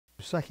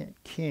Second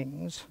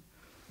Kings.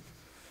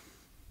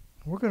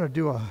 We're going to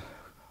do a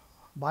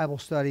Bible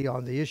study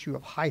on the issue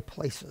of high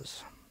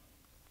places.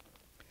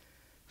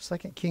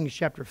 Second Kings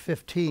chapter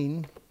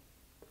 15.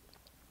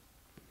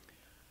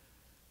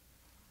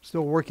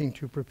 Still working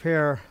to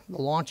prepare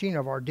the launching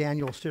of our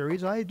Daniel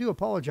series. I do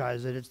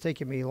apologize that it's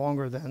taken me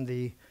longer than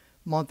the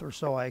month or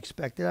so I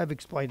expected. I've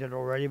explained it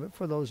already, but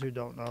for those who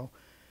don't know,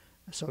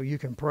 so you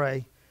can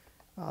pray.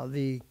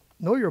 The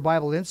Know Your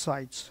Bible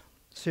Insights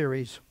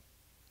series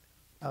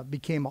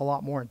became a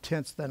lot more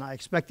intense than I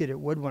expected it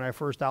would when I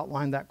first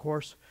outlined that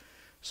course.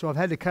 So I've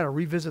had to kind of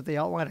revisit the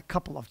outline a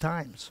couple of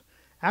times.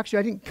 Actually,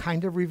 I didn't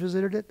kind of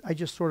revisit it. I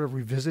just sort of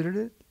revisited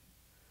it.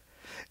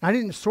 And I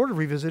didn't sort of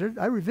revisit it.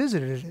 I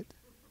revisited it.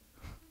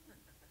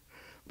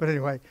 But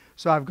anyway,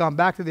 so I've gone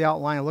back to the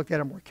outline and looked at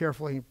it more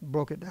carefully,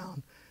 broke it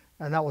down.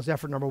 And that was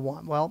effort number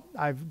one. Well,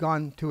 I've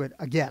gone to it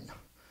again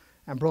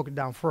and broke it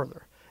down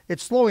further.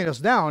 It's slowing us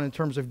down in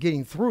terms of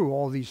getting through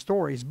all these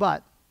stories,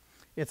 but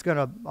it's going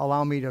to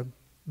allow me to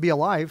be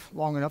alive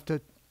long enough to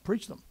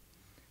preach them.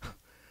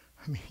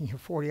 I mean,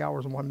 40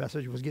 hours in one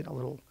message was getting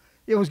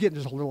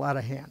just a little out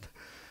of hand.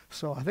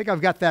 So I think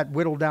I've got that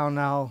whittled down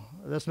now.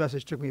 This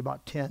message took me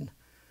about 10.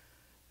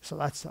 So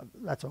that's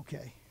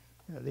okay.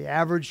 The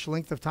average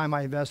length of time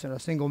I invest in a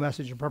single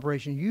message in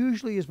preparation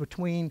usually is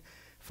between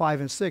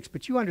 5 and 6.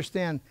 But you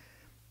understand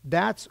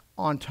that's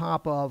on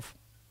top of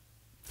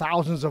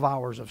thousands of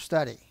hours of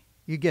study.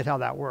 You get how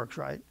that works,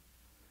 right?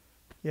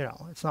 You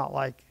know, it's not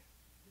like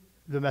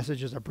the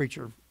message is a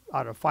preacher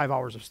out of 5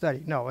 hours of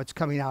study. No, it's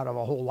coming out of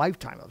a whole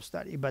lifetime of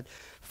study. But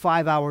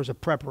 5 hours of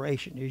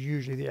preparation is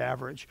usually the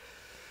average.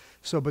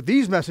 So, but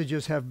these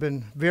messages have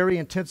been very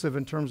intensive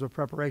in terms of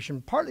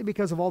preparation, partly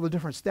because of all the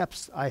different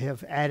steps I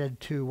have added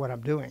to what I'm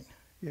doing.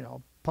 You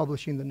know,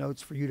 publishing the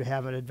notes for you to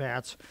have in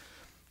advance,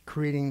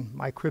 creating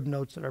my crib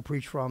notes that I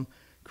preach from,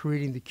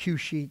 creating the cue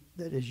sheet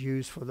that is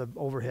used for the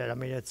overhead. I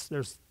mean,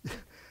 there's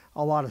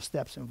a lot of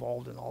steps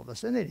involved in all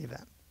this in any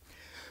event.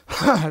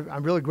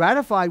 I'm really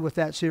gratified with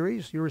that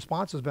series. Your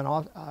response has been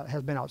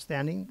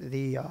outstanding.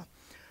 The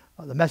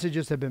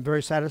messages have been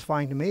very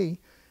satisfying to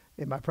me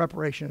in my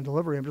preparation and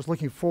delivery. I'm just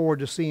looking forward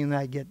to seeing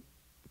that get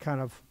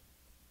kind of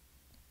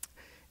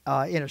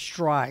in a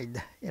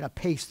stride, in a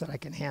pace that I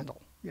can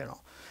handle, you know.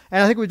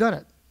 And I think we've done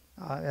it,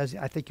 as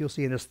I think you'll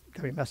see in this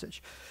coming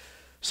message.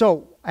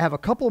 So I have a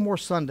couple more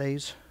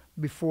Sundays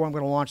before I'm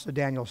going to launch the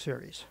Daniel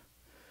series.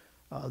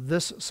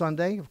 This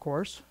Sunday, of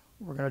course,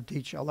 we're going to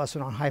teach a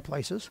lesson on high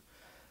places.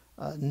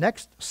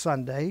 Next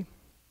Sunday,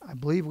 I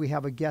believe we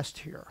have a guest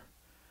here.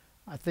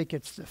 I think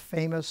it's the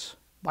famous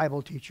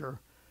Bible teacher.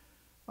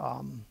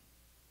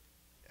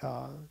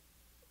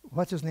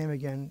 What's his name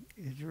again?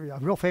 He's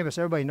real famous.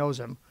 Everybody knows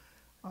him.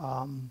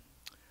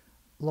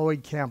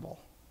 Lloyd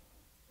Campbell.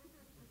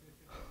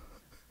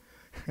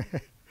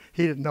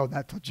 He didn't know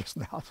that till just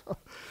now. So.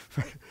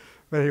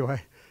 But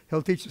anyway,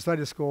 he'll teach the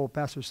Sunday school.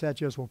 Pastor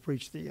Sanchez will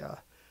preach the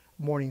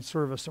morning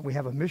service, and we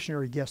have a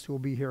missionary guest who will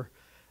be here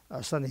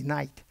Sunday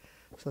night.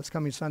 So this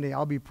coming Sunday,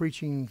 I'll be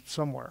preaching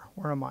somewhere.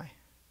 Where am I?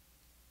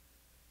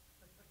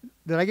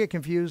 Did I get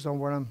confused on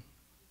where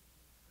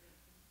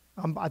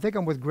I think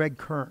I'm with Greg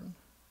Kern.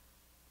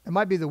 It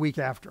might be the week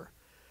after.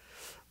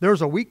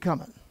 There's a week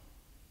coming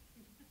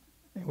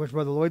in which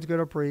Brother Lloyd's going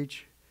to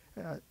preach.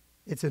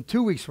 It's in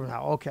 2 weeks from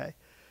now. Okay.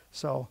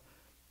 So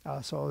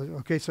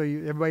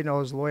everybody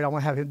knows Lloyd. I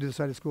want to have him do the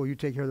Sunday school. You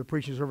take care of the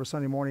preaching service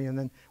Sunday morning, and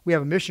then we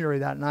have a missionary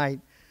that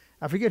night.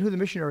 I forget who the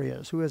missionary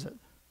is. Who is it?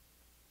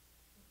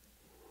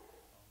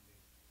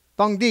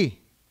 Tong Di.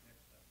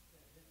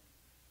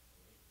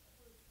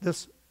 The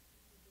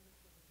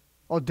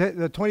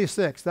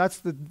 26th.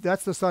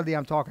 That's the Sunday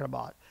I'm talking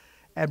about.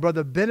 And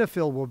Brother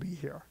Benefield will be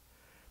here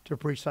to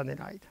preach Sunday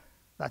night.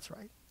 That's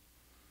right.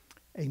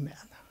 Amen.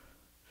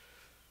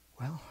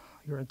 Well,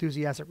 your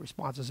enthusiastic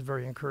response is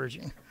very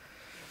encouraging.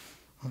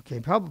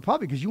 Okay,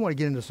 probably because you want to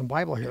get into some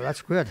Bible here.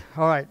 That's good.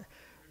 All right.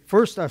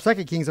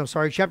 Second Kings,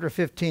 chapter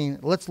 15.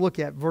 Let's look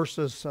at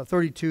verses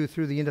 32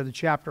 through the end of the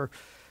chapter.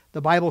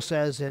 The Bible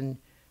says in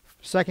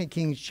 2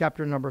 Kings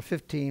chapter number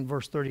 15,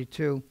 verse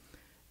 32,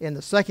 in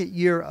the second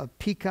year of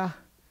Pekah,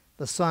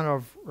 the son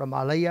of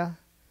Remaliah,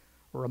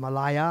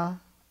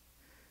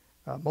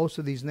 most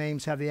of these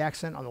names have the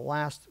accent on the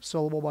last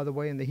syllable, by the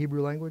way, in the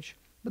Hebrew language,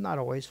 but not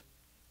always.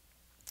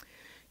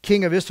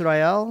 King of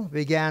Israel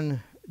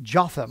began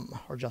Jotham,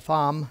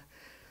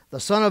 the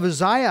son of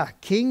Uzziah,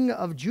 king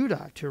of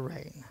Judah, to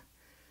reign.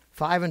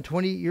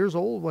 25 years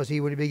old was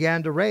he when he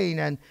began to reign,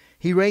 and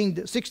he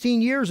reigned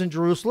 16 years in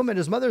Jerusalem, and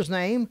his mother's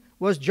name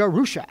was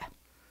Jerusha,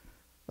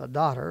 the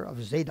daughter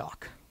of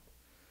Zadok.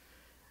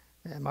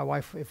 And my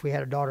wife, if we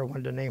had a daughter,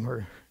 wanted to name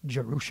her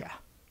Jerusha.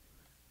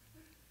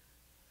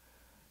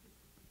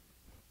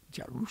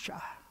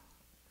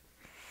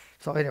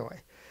 So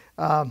anyway,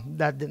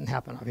 that didn't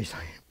happen,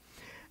 obviously.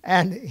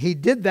 And he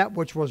did that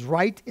which was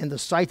right in the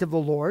sight of the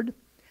Lord.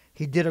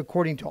 He did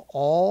according to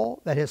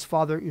all that his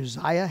father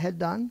Uzziah had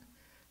done.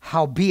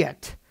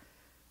 Howbeit,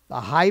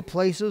 the high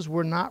places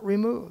were not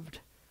removed.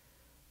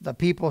 The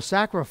people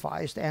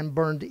sacrificed and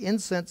burned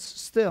incense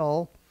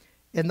still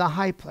in the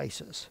high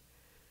places.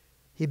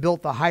 He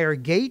built the higher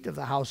gate of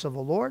the house of the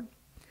Lord.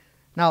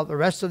 Now, the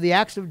rest of the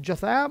acts of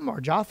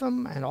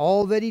Jotham, and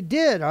all that he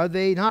did, are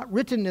they not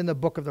written in the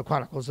book of the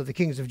Chronicles of the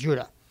kings of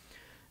Judah?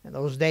 In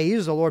those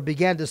days, the Lord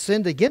began to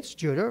send against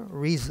Judah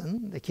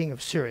Rezin, the king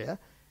of Syria,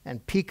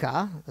 and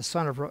Pekah, the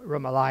son of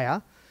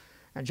Remaliah.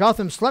 And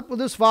Jotham slept with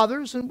his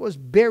fathers and was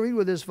buried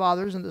with his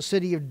fathers in the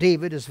city of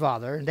David, his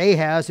father. And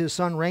Ahaz, his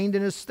son, reigned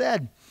in his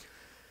stead.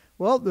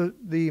 Well,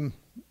 the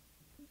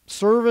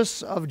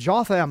service of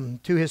Jotham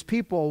to his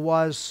people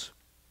was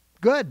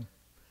good.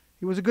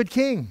 He was a good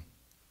king.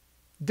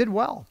 Did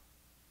well.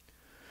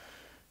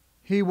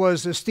 He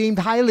was esteemed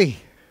highly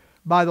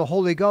by the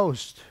Holy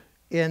Ghost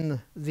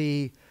in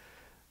the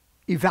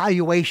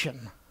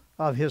evaluation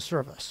of his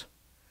service.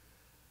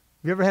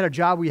 Have you ever had a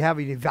job where you have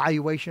an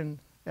evaluation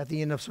at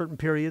the end of certain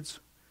periods?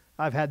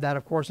 I've had that,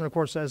 of course, and of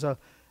course as an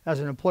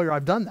employer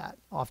I've done that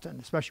often,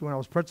 especially when I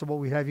was principal.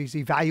 We'd have these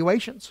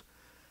evaluations.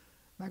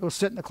 I go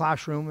sit in the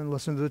classroom and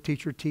listen to the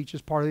teacher teach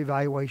as part of the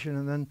evaluation,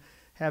 and then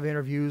have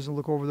interviews and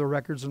look over the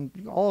records and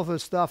all of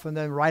this stuff, and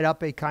then write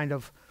up a kind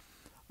of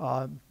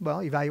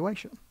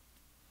evaluation.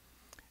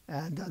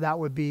 And that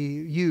would be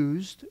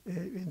used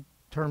in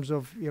terms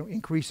of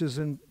increases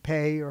in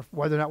pay, or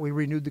whether or not we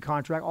renewed the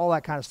contract. All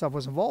that kind of stuff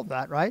was involved in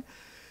that, right?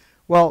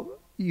 Well,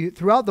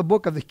 throughout the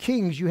book of the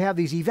Kings, you have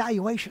these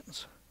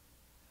evaluations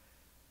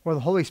where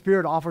the Holy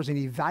Spirit offers an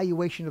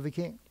evaluation of the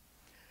king.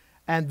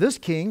 And this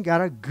king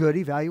got a good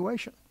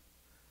evaluation.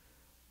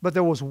 But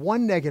there was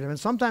one negative, and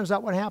sometimes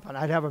that would happen.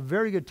 I'd have a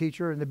very good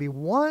teacher, and there'd be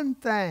one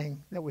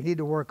thing that we need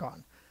to work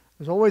on.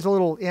 There's always a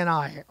little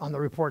NI on the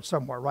report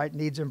somewhere, right?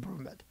 Needs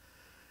improvement.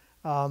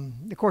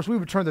 Of course, we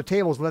would turn the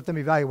tables and let them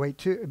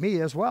evaluate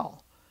me as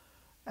well.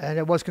 And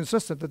it was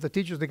consistent that the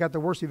teachers that got the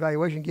worst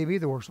evaluation gave me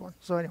the worst one.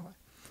 So anyway.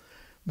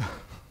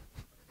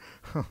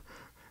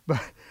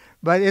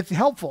 but it's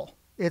helpful.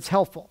 It's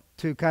helpful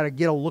to kind of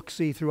get a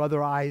look-see through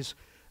other eyes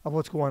of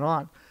what's going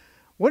on.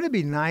 Wouldn't it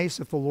be nice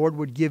if the Lord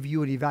would give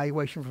you an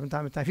evaluation from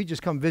time to time? If he'd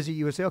just come visit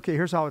you and say, okay,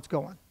 here's how it's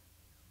going.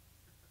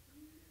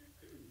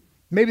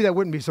 Maybe that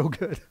wouldn't be so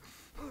good.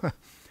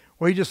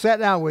 Well, he just sat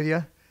down with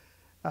you,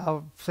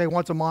 say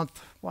once a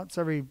month, once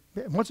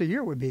a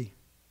year would be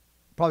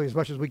probably as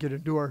much as we could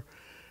endure.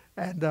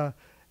 And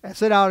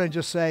sit down and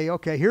just say,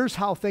 okay, here's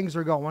how things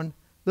are going.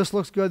 This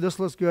looks good. This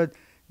looks good.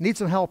 Need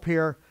some help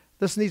here.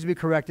 This needs to be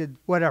corrected,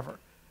 whatever.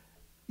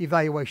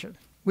 Evaluation.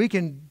 We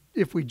can,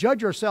 if we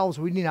judge ourselves,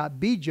 we need not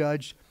be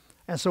judged.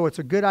 And so it's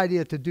a good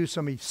idea to do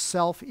some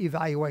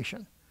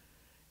self-evaluation.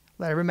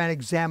 Let every man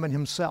examine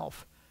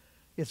himself.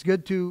 It's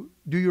good to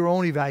do your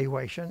own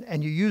evaluation,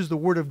 and you use the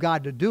Word of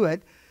God to do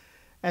it.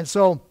 And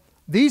so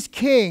these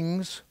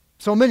kings,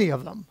 so many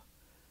of them,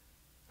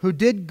 who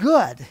did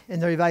good in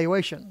their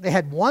evaluation, they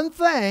had one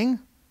thing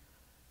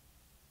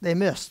they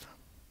missed.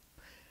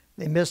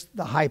 They missed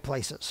the high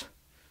places.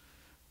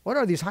 What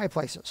are these high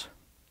places?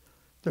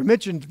 They're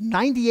mentioned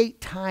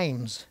 98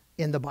 times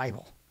in the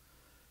Bible.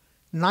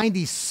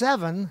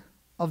 97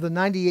 of the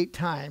 98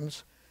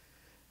 times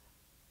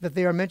that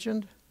they are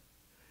mentioned,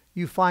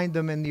 you find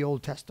them in the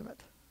Old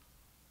Testament.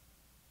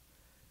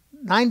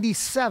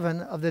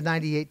 97 of the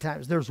 98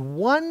 times. There's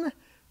one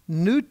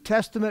New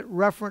Testament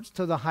reference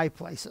to the high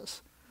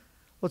places.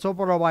 Let's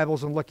open our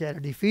Bibles and look at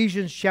it.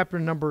 Ephesians chapter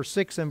number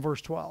 6 and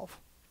verse 12.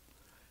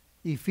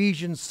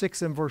 Ephesians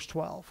 6 and verse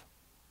 12.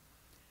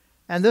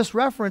 And this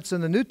reference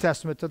in the New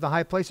Testament to the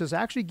high places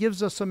actually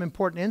gives us some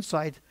important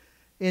insight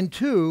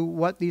into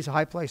what these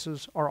high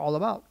places are all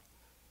about.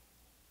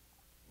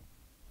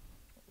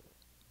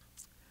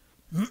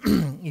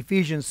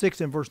 Ephesians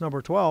 6 and verse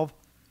number 12.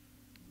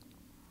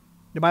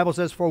 The Bible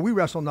says, for we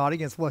wrestle not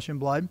against flesh and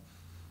blood,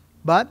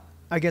 but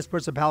against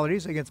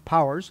principalities, against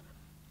powers,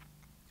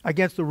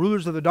 against the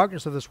rulers of the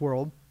darkness of this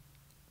world,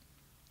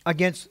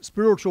 against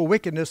spiritual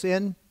wickedness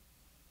in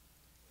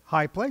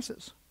high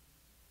places.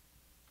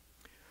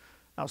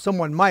 Now,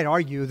 someone might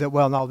argue that,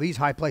 well, no, these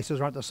high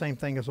places aren't the same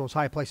thing as those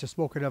high places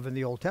spoken of in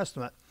the Old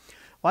Testament.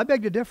 Well, I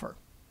beg to differ.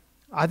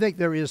 I think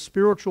there is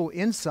spiritual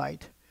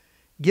insight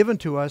given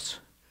to us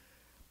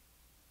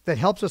that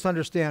helps us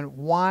understand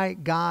why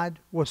God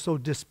was so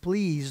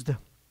displeased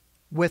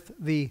with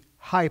the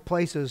high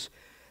places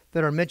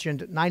that are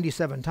mentioned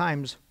 97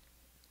 times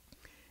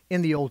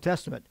in the Old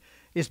Testament.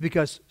 It's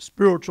because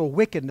spiritual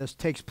wickedness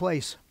takes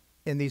place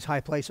in these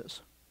high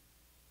places.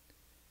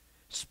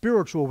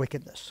 Spiritual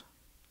wickedness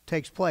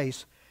takes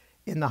place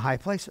in the high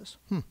places.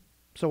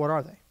 So what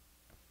are they?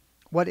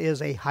 What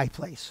is a high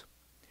place?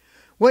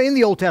 Well, in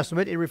the Old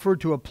Testament, it referred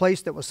to a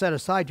place that was set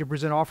aside to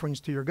present offerings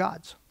to your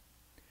gods.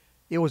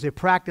 It was a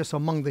practice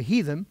among the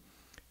heathen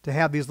to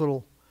have these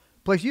little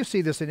places. You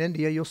see this in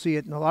India. You'll see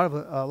it in a lot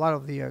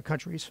of the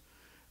countries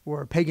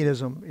where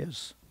paganism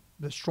is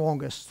the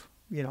strongest,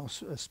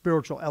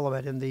 spiritual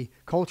element in the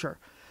culture.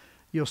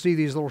 You'll see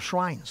these little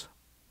shrines.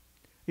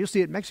 You'll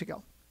see it in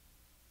Mexico.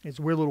 It's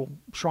weird little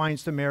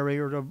shrines to Mary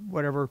or to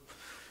whatever,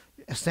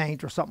 a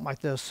saint or something like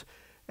this.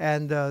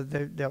 And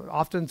they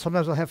often,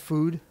 sometimes they'll have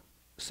food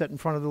set in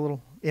front of the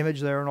little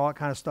image there and all that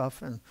kind of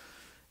stuff. And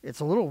It's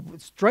a little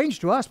strange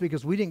to us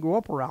because we didn't grow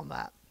up around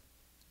that.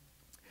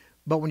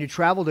 But when you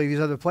travel to these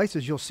other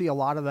places, you'll see a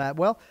lot of that.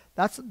 Well,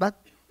 that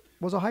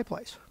was a high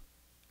place.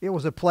 It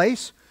was a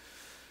place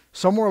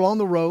somewhere along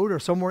the road or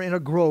somewhere in a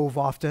grove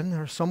often,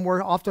 or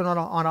somewhere often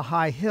on a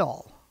high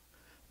hill.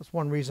 That's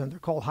one reason they're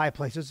called high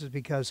places, is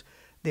because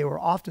they were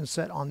often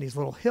set on these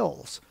little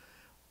hills.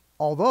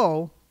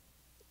 Although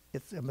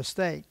it's a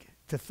mistake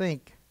to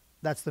think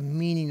that's the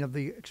meaning of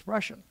the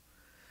expression.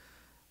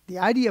 The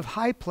idea of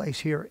high place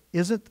here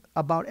isn't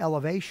about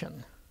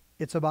elevation.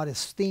 It's about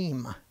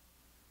esteem,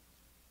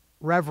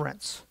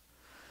 reverence.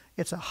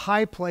 It's a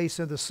high place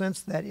in the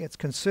sense that it's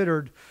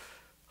considered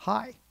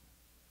high,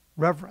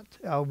 reverent,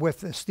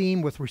 with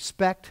esteem, with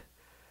respect,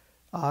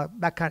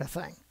 that kind of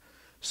thing.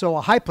 So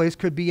a high place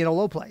could be in a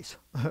low place,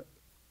 but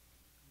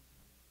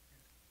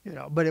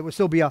it would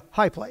still be a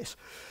high place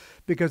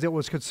because it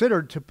was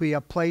considered to be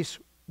a place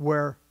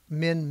where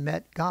men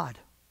met God.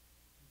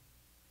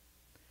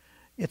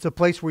 It's a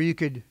place where you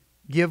could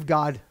give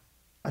God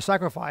a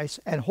sacrifice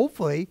and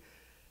hopefully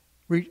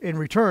in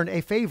return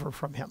a favor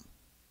from him.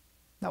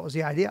 That was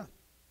the idea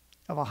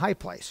of a high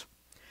place.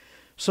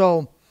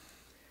 So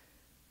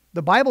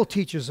the Bible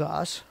teaches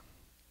us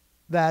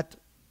that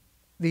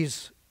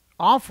these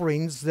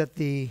offerings that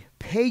the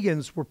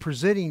pagans were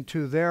presenting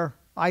to their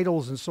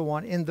idols and so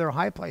on in their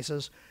high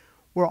places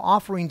were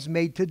offerings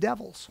made to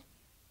devils.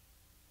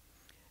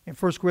 In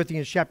 1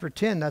 Corinthians chapter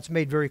 10, that's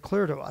made very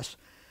clear to us.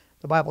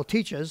 The Bible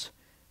teaches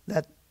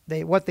that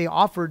what they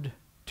offered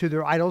to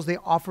their idols, they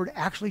offered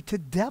actually to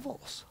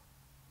devils.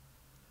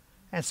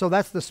 And so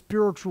that's the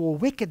spiritual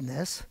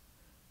wickedness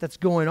that's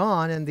going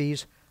on in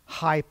these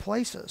high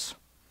places.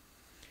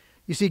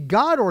 You see,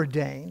 God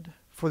ordained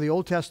for the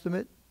Old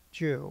Testament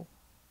Jew,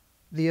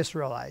 the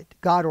Israelite,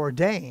 God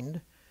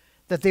ordained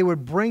that they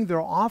would bring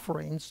their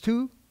offerings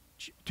to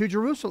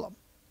Jerusalem.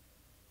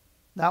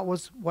 That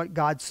was what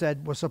God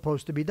said was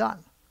supposed to be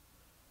done.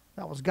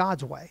 That was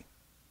God's way.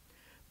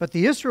 But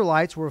the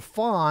Israelites were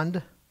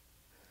fond,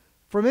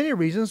 for many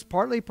reasons,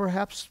 partly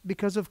perhaps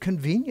because of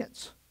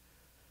convenience.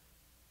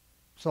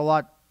 It's a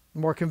lot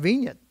more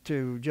convenient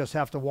to just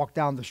have to walk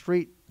down the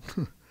street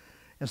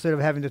instead of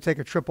having to take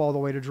a trip all the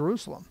way to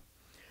Jerusalem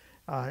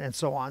and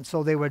so on.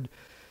 So they would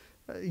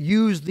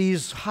use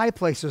these high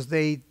places.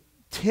 They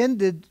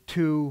tended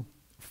to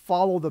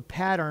follow the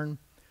pattern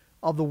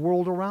of the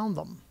world around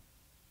them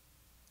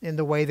in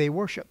the way they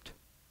worshiped.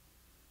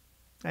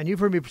 And you've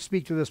heard me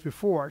speak to this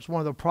before. It's one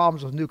of the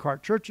problems with New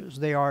Cart churches.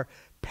 They are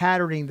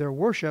patterning their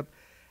worship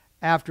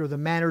after the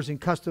manners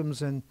and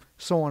customs and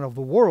so on of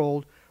the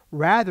world,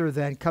 rather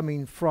than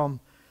coming from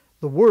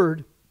the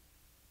Word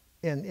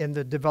in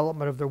the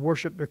development of their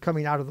worship. They're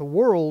coming out of the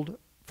world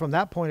from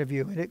that point of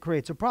view, and it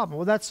creates a problem.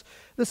 Well,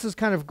 this is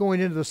kind of going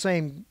into the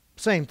same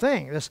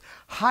thing. This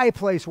high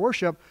place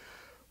worship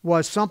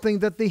was something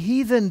that the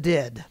heathen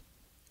did.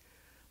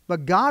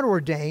 But God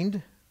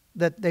ordained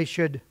that they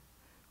should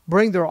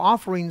bring their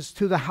offerings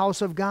to the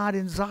house of God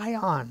in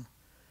Zion.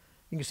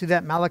 You can see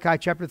that in Malachi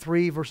chapter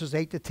 3, verses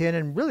 8 to 10,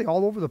 and really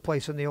all over the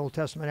place in the Old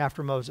Testament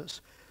after Moses.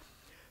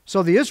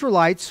 So the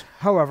Israelites,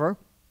 however,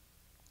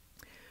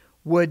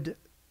 would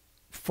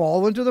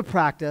fall into the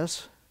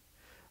practice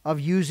of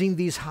using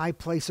these high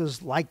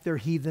places like their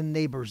heathen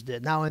neighbors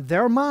did. Now, in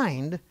their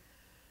mind,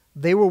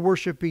 they were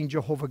worshiping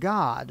Jehovah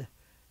God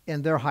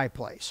in their high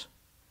place.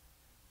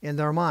 In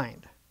their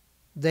mind,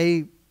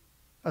 they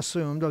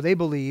assumed, or they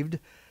believed,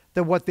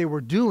 that what they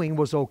were doing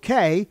was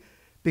okay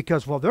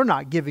because, well, they're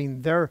not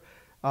giving their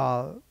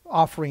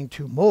offering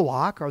to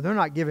Moloch, or they're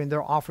not giving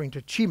their offering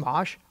to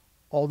Chemosh,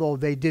 although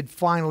they did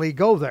finally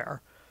go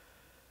there.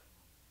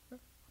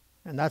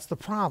 And that's the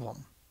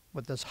problem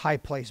with this high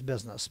place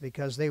business,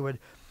 because they would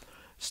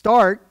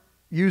start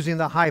using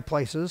the high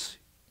places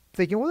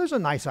thinking, well, there's a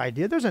nice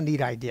idea, there's a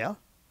neat idea.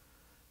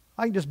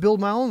 I can just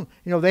build my own.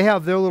 They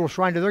have their little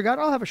shrine to their God.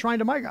 I'll have a shrine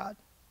to my God.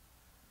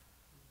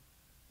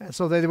 And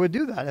so they would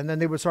do that. And then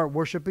they would start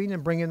worshiping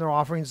and bringing their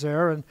offerings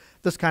there and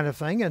this kind of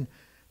thing.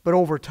 But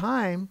over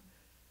time,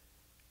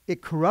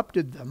 it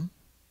corrupted them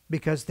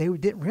because they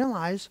didn't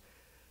realize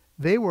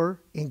they were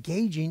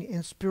engaging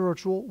in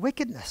spiritual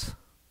wickedness.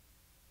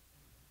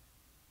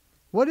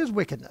 What is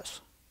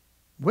wickedness?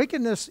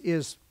 Wickedness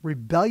is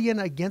rebellion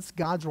against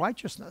God's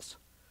righteousness.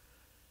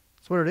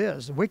 That's what it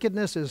is.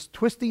 Wickedness is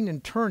twisting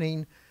and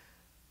turning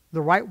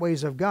the right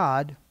ways of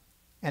God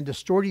and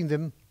distorting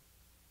them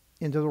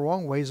into the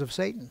wrong ways of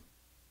Satan.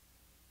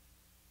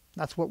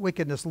 That's what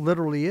wickedness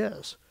literally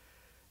is.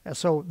 And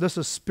so this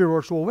is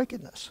spiritual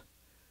wickedness.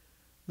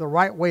 The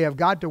right way of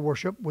God to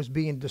worship was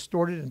being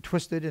distorted and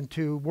twisted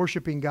into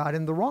worshiping God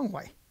in the wrong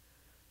way,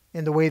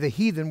 in the way the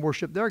heathen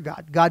worshiped their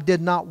God. God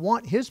did not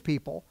want his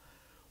people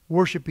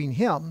worshiping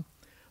him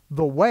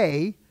the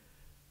way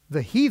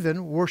the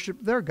heathen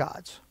worshiped their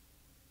gods.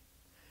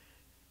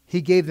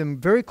 He gave them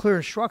very clear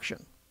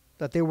instruction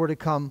that they were to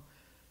come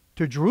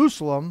to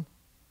Jerusalem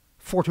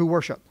to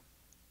worship.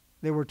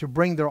 They were to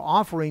bring their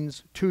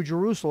offerings to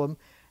Jerusalem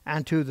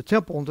and to the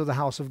temple and to the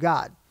house of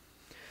God.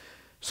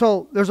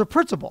 So there's a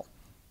principle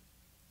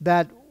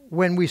that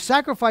when we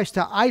sacrifice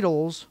to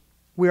idols,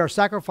 we are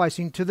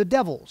sacrificing to the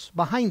devils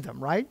behind them,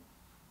 right?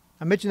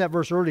 I mentioned that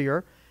verse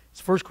earlier.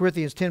 It's 1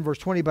 Corinthians 10, verse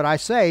 20. But I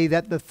say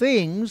that the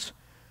things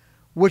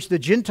which the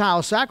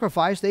Gentiles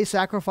sacrifice, they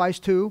sacrifice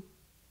to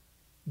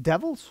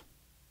devils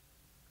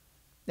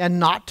and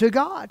not to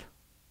God.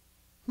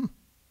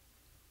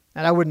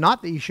 And I would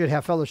not that you should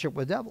have fellowship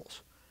with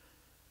devils.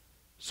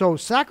 So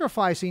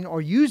sacrificing or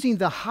using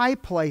the high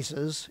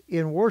places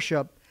in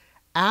worship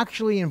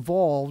actually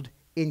involved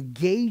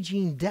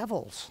engaging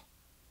devils.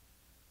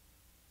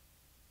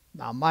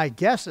 Now, my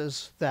guess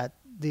is that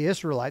the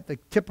Israelite, the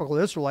typical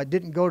Israelite,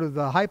 didn't go to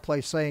the high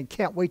place saying,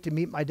 can't wait to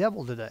meet my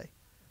devil today.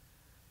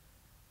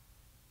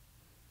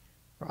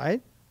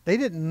 Right? They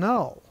didn't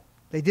know.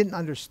 They didn't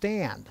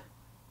understand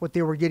what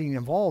they were getting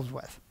involved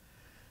with.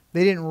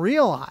 They didn't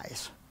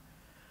realize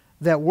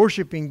that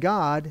worshiping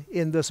God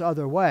in this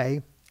other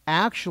way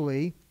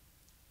actually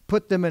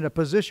put them in a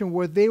position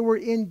where they were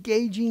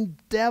engaging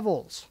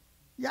devils.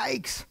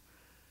 Yikes.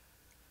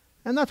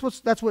 And that's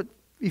what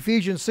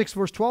Ephesians 6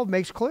 verse 12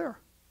 makes clear.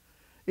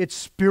 It's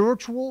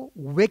spiritual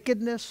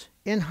wickedness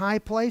in high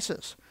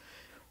places.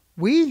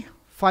 We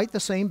fight the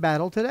same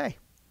battle today.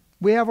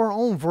 We have our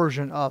own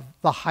version of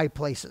the high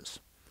places.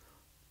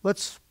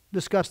 Let's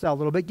discuss that a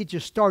little bit, get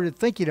you started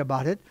thinking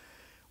about it.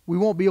 We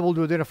won't be able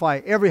to identify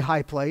every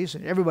high place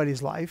in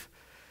everybody's life.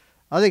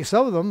 I think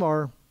some of them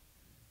are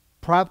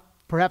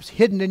perhaps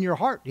hidden in your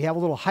heart. You have a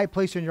little high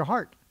place in your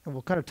heart, and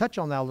we'll kind of touch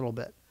on that a little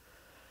bit.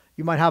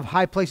 You might have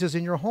high places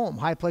in your home,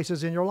 high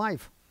places in your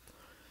life.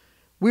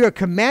 We are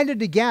commanded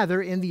to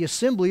gather in the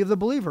assembly of the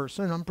believers.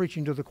 And I'm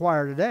preaching to the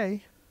choir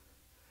today,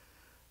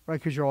 right,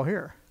 because you're all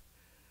here.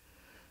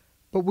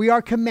 But we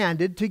are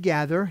commanded to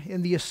gather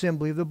in the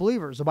assembly of the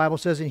believers. The Bible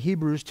says in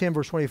Hebrews 10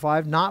 verse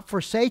 25, not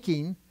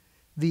forsaking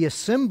the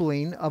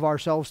assembling of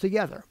ourselves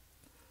together.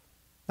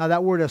 Now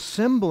that word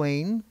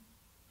assembling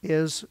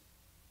is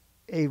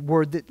a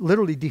word that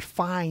literally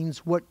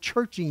defines what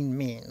churching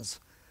means,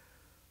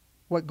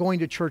 what going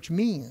to church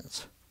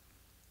means.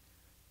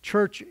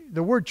 Church,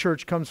 the word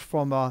church comes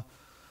from a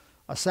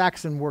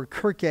Saxon word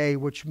kirke,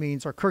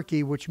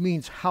 which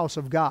means house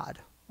of God,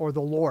 or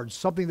the Lord,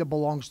 something that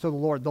belongs to the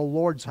Lord, the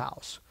Lord's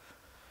house.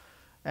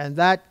 And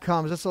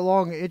that's a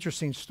long,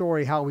 interesting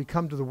story how we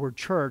come to the word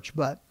church,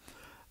 but,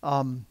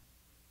 and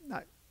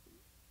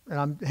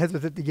I'm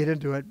hesitant to get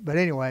into it, but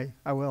anyway,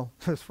 I will,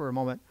 just for a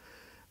moment.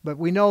 But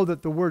we know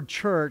that the word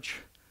church,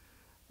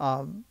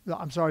 the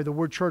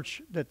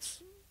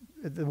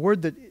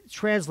word that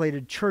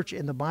translated church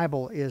in the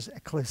Bible is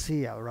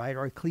ecclesia, right?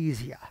 Or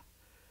ecclesia.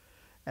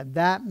 And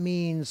that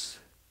means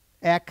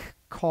ek,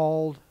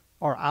 called,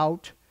 or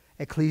out.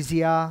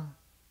 Ecclesia,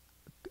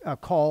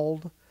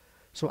 called.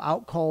 So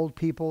out-called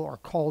people or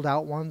called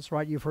out ones,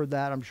 right? You've heard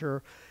that, I'm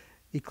sure.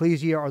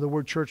 Ecclesia, or the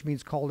word church,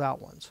 means called out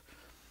ones.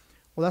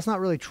 Well, that's not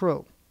really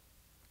true.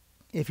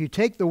 If you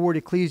take the word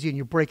ecclesia and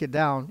you break it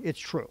down, it's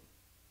true.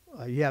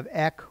 You have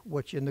ek,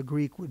 which in the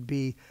Greek would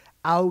be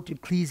out,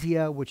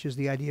 ecclesia, which is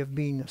the idea of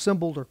being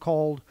assembled or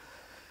called.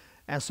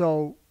 And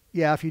so,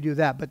 yeah, if you do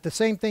that. But the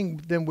same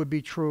thing then would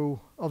be true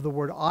of the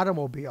word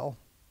automobile,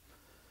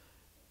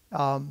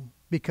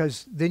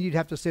 because then you'd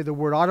have to say the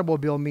word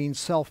automobile means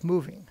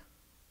self-moving.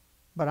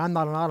 But I'm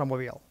not an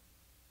automobile.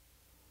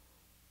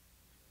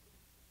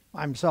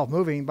 I'm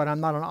self-moving, but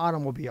I'm not an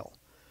automobile.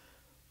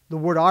 The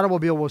word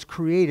automobile was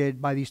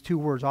created by these two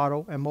words,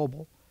 auto and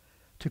mobile,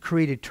 to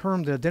create a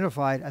term that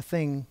identified a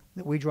thing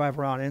that we drive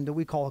around in that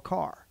we call a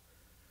car.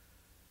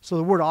 So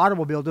the word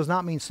automobile does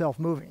not mean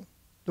self-moving.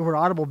 The word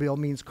automobile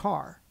means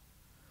car.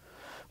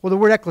 Well, the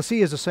word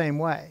ecclesia is the same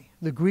way.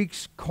 The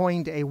Greeks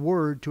coined a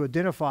word to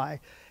identify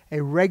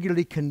a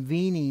regularly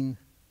convening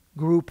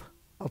group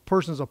of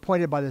persons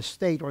appointed by the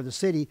state or the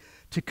city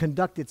to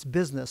conduct its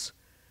business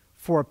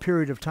for a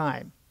period of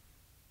time.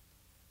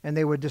 And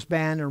they would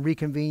disband and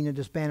reconvene and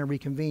disband and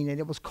reconvene, and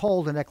it was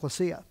called an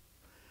ecclesia.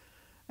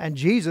 And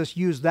Jesus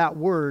used that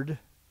word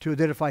to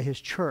identify his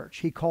church.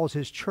 He calls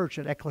his church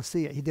an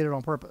ecclesia. He did it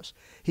on purpose.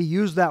 He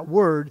used that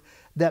word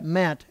that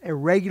meant a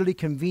regularly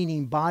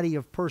convening body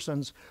of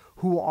persons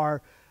who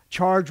are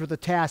charged with the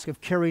task of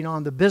carrying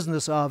on the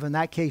business of, in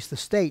that case, the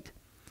state.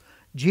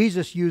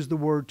 Jesus used the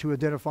word to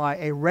identify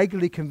a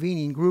regularly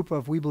convening group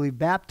of, we believe,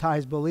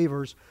 baptized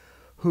believers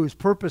whose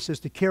purpose is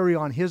to carry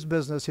on his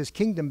business, his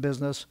kingdom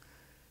business,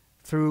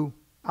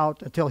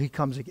 throughout until he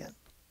comes again.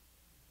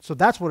 So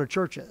that's what a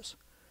church is.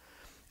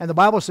 And the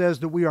Bible says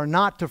that we are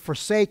not to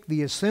forsake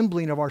the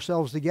assembling of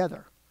ourselves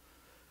together,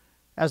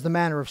 as the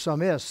manner of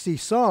some is. See,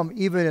 some,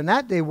 even in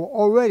that day, were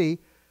already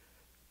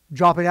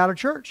dropping out of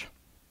church.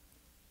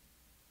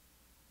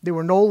 They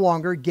were no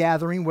longer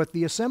gathering with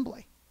the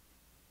assembly.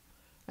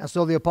 And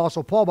so the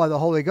Apostle Paul, by the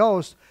Holy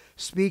Ghost,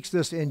 speaks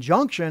this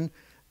injunction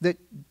that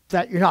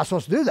you're not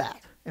supposed to do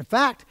that. In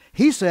fact,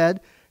 he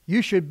said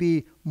you should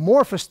be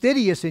more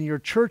fastidious in your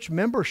church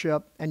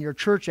membership and your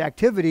church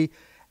activity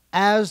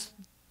as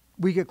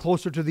we get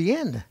closer to the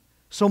end.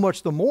 So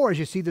much the more as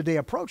you see the day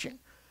approaching.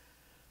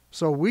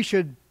 So we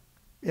should,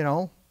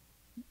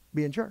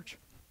 be in church.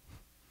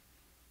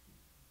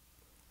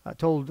 I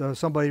told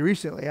somebody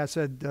recently, I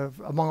said,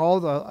 among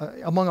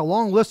a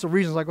long list of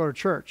reasons I go to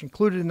church,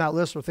 included in that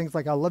list are things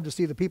like I love to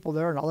see the people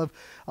there, and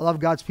I love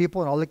God's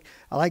people, and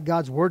I like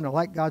God's word, and I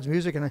like God's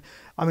music, and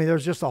I mean,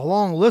 there's just a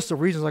long list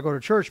of reasons I go to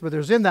church, but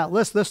there's in that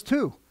list this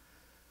too.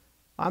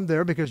 I'm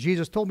there because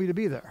Jesus told me to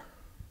be there.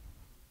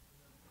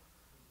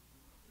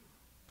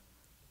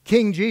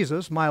 King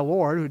Jesus, my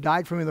Lord, who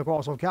died for me on the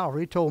cross of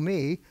Calvary, told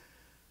me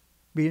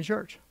be in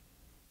church.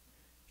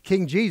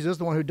 King Jesus,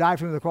 the one who died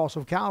for me on the cross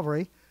of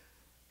Calvary,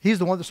 he's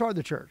the one that started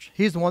the church.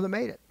 He's the one that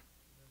made it.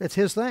 It's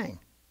his thing.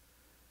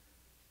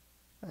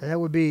 And that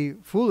would be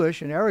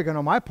foolish and arrogant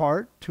on my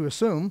part to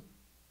assume,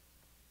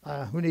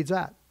 who needs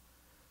that?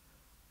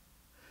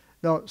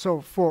 No,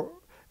 so for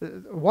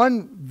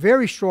one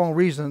very strong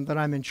reason that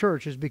I'm in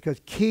church is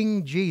because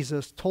King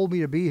Jesus told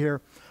me to be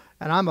here,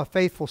 and I'm a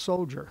faithful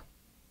soldier.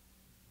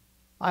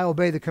 I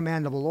obey the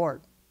command of the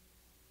Lord.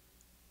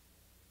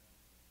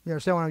 You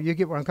understand you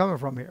get where I'm coming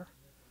from here?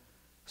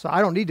 So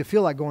I don't need to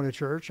feel like going to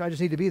church. I just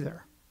need to be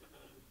there.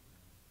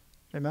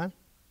 Amen?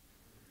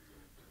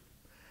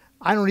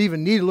 I don't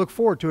even need to look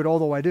forward to it,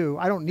 although I do.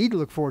 I don't need to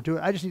look forward to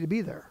it. I just need to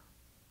be there.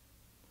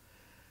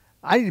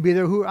 I need to be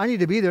there. I need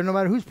to be there no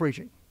matter who's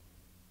preaching.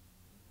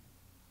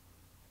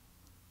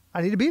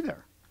 I need to be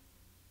there.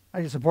 I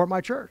need to support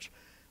my church.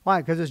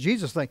 Why? Because it's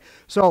Jesus' thing.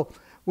 So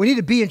we need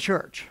to be in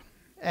church.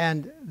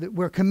 And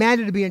we're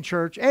commanded to be in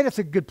church, and it's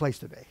a good place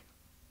to be.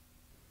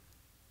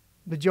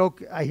 The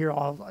joke I hear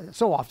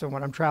so often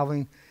when I'm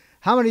traveling,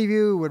 how many of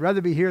you would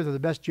rather be here than the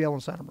best jail in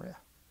Santa Maria?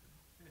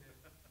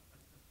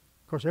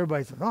 Of course,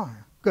 everybody says, oh,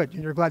 good,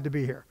 you're glad to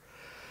be here.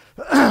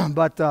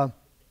 But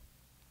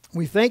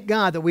we thank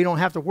God that we don't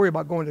have to worry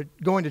about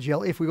going to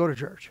jail if we go to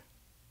church.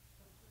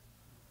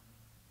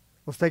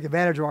 Let's take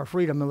advantage of our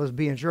freedom and let's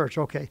be in church.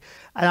 Okay.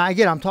 And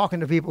again, I'm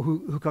talking to people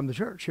who come to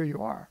church. Here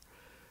you are.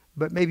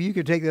 But maybe you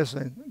could take this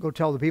and go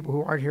tell the people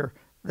who aren't here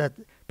that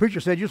the preacher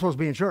said you're supposed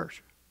to be in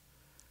church.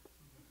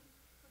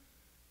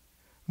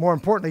 More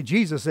importantly,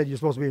 Jesus said you're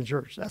supposed to be in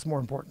church. That's more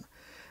important.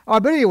 All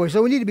right, but anyway,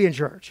 so we need to be in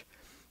church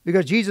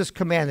because Jesus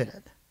commanded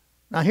it.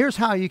 Now, here's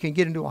how you can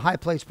get into a high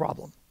place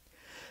problem.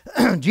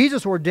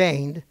 Jesus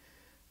ordained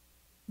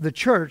the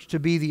church to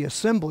be the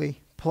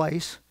assembly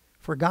place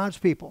for God's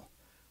people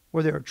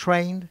where they are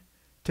trained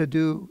to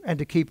do and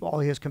to keep all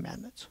his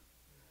commandments,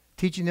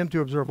 teaching them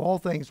to observe all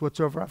things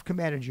whatsoever I've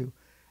commanded you.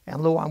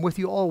 And lo, I'm with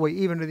you always,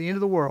 even to the end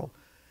of the world.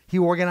 He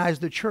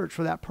organized the church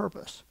for that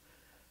purpose.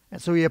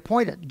 And so he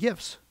appointed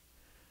gifts,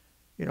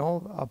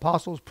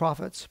 apostles,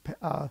 prophets,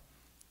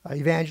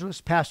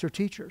 evangelists, pastor,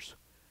 teachers.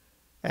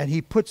 And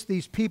he puts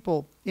these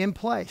people in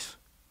place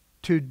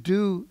to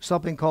do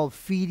something called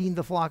feeding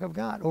the flock of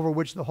God, over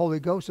which the Holy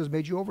Ghost has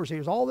made you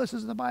overseers. All this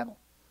is in the Bible.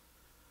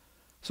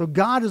 So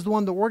God is the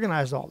one that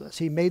organized all this.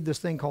 He made this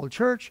thing called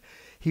church.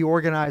 He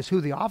organized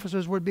who the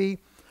officers would be.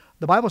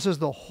 The Bible says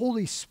the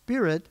Holy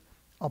Spirit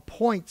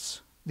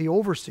appoints the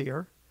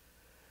overseer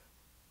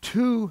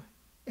to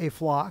a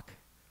flock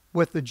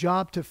with the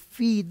job to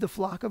feed the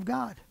flock of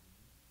God.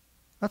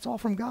 That's all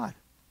from God.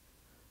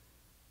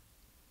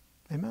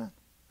 Amen.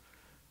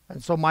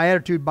 And so my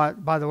attitude,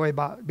 by the way,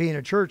 about being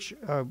a church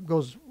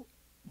goes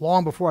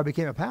long before I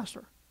became a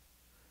pastor.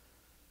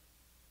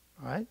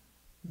 All right?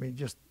 I mean,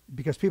 just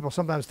because people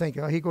sometimes think,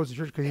 he goes to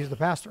church because he's the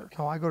pastor.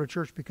 No, I go to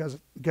church because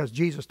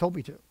Jesus told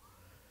me to.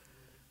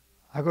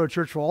 I go to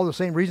church for all the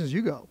same reasons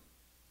you go.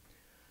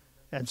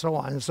 And so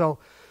on. And so,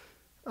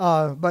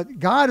 but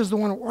God is the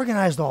one who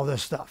organized all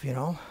this stuff,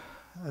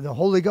 The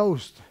Holy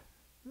Ghost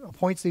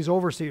appoints these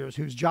overseers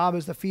whose job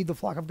is to feed the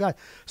flock of God.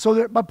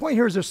 So my point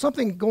here is there's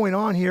something going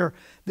on here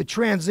that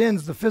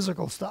transcends the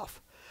physical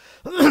stuff.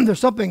 There's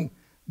something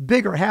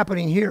bigger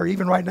happening here,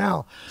 even right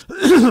now,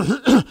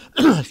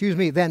 excuse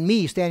me, than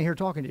me standing here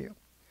talking to you.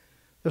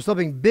 There's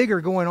something bigger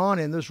going on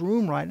in this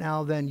room right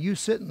now than you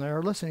sitting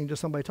there listening to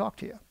somebody talk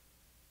to you.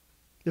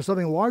 There's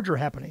something larger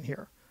happening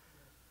here.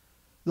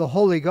 The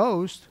Holy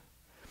Ghost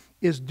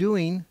is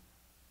doing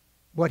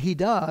what he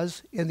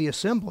does in the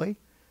assembly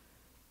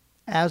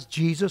as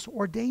Jesus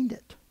ordained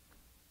it.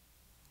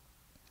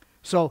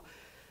 So,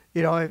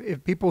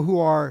 if people who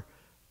are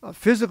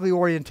physically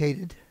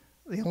orientated,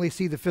 they only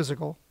see the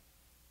physical,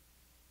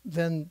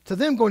 then to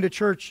them going to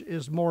church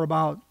is more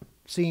about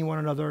seeing one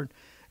another.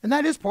 And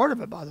that is part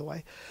of it, by the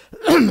way.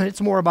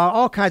 It's more about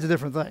all kinds of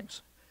different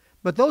things.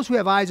 But those who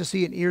have eyes to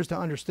see and ears to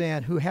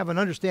understand, who have an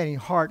understanding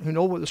heart, who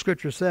know what the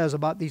Scripture says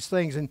about these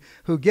things and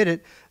who get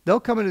it, they'll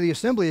come into the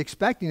assembly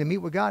expecting to meet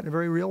with God in a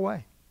very real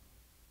way.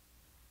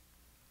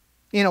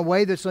 In a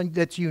way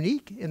that's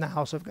unique in the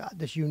house of God,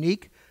 that's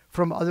unique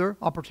from other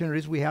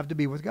opportunities we have to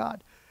be with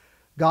God.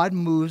 God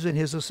moves in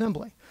his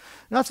assembly.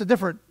 Now, that's a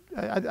different,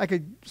 I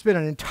could spend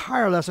an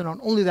entire lesson on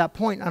only that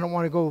point. I don't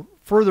want to go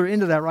further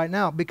into that right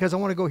now because I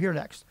want to go here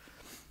next.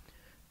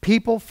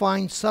 People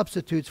find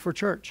substitutes for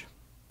church.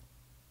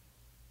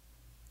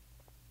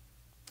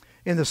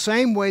 In the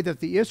same way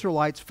that the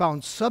Israelites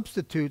found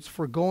substitutes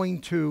for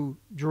going to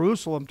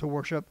Jerusalem to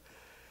worship,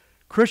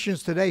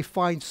 Christians today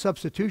find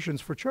substitutions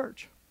for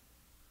church.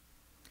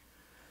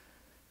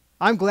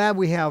 I'm glad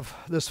we have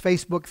this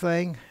Facebook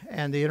thing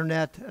and the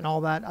internet and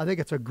all that. I think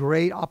it's a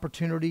great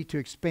opportunity to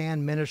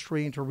expand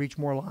ministry and to reach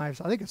more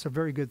lives. I think it's a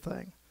very good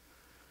thing.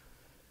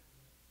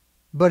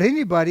 But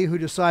anybody who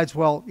decides,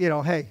 well, you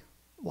know, hey,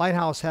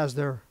 Lighthouse has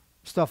their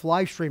stuff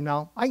live streamed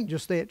now, I can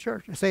just stay at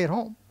church, stay at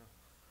home.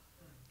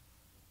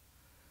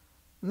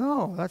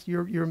 No, that's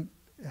you're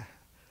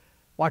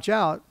watch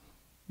out,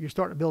 you're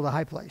starting to build a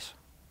high place.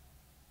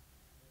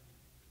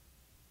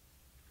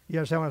 You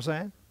understand what I'm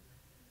saying?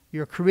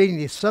 You're creating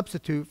a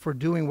substitute for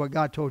doing what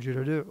God told you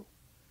to do.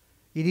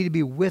 You need to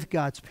be with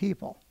God's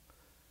people,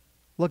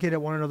 looking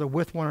at one another,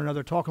 with one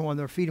another, talking to one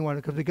another, feeding one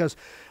another. Because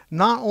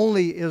not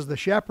only is the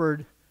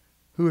shepherd,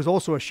 who is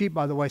also a sheep,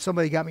 by the way,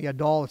 somebody got me a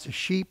doll. It's a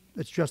sheep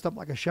that's dressed up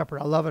like a shepherd.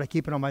 I love it. I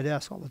keep it on my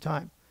desk all the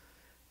time.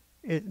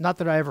 Not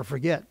that I ever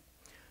forget,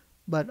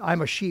 but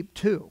I'm a sheep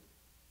too.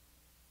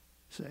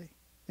 See,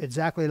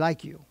 exactly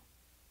like you,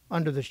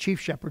 under the chief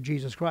shepherd,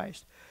 Jesus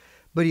Christ.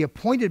 But he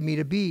appointed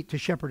me to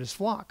shepherd his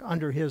flock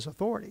under his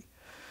authority.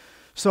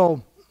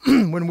 So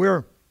when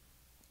we're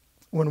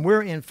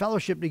in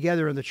fellowship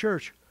together in the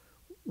church,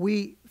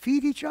 we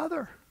feed each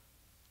other.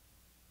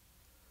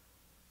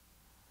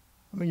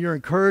 I mean, your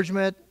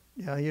encouragement,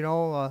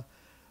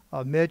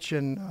 Mitch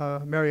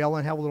and Mary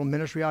Ellen have a little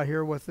ministry out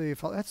here with the,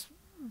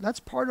 that's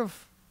part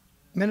of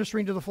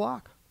ministering to the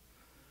flock.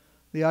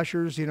 The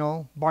ushers,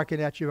 barking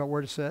at you about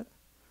where to sit.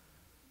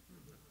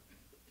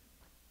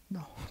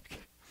 No.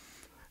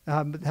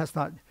 But that's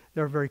not,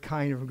 they're very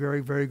kind and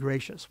very, very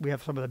gracious. We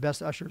have some of the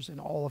best ushers in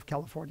all of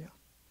California.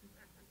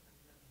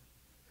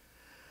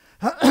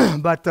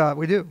 But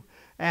we do.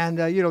 And,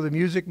 the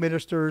music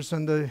ministers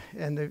and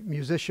the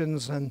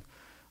musicians and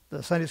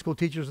the Sunday school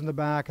teachers in the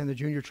back and the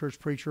junior church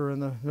preacher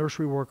and the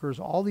nursery workers,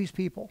 all these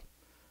people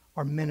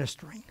are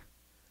ministering.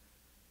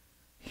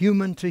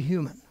 Human to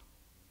human.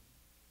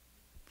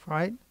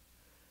 Right?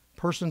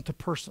 Person to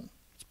person.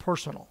 It's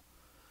personal.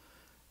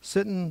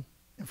 Sitting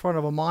in front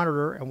of a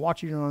monitor and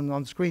watching it on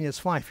the screen is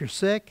fine. If you're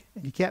sick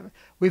and you can't,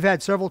 we've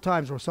had several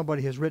times where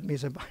somebody has written me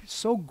and said, I'm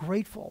so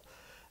grateful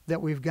that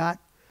we've got,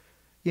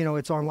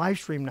 it's on live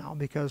stream now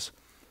because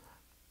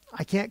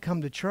I can't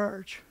come to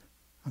church.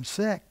 I'm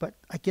sick, but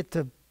I get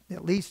to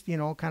at least,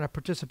 kind of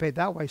participate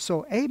that way.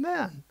 So,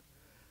 amen.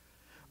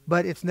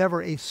 But it's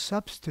never a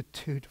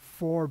substitute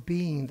for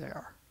being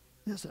there,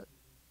 is it?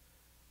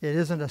 It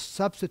isn't a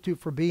substitute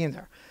for being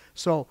there.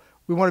 So,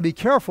 we want to be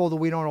careful that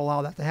we don't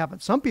allow that to happen.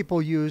 Some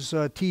people use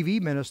TV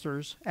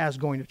ministers as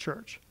going to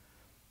church.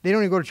 They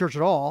don't even go to church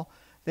at all.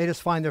 They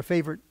just find their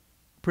favorite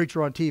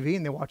preacher on TV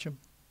and they watch him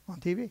on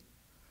TV.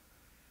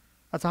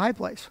 That's a high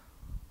place.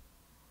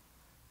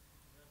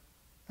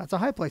 That's a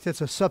high place.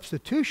 It's a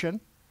substitution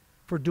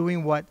for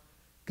doing what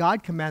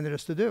God commanded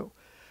us to do.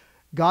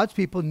 God's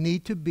people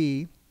need to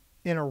be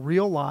in a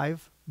real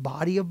live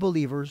body of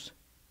believers,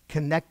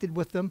 connected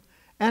with them,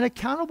 and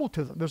accountable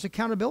to them. There's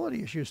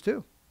accountability issues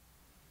too.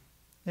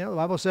 The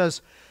Bible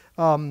says,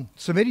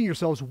 submitting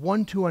yourselves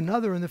one to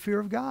another in the fear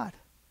of God.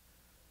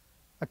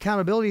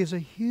 Accountability is a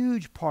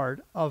huge part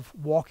of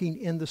walking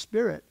in the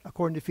Spirit,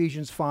 according to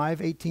Ephesians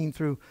 5:18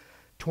 through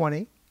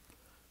 20.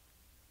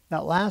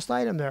 That last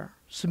item there,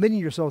 submitting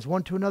yourselves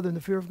one to another in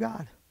the fear of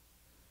God.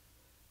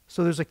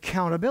 So there's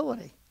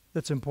accountability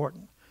that's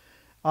important.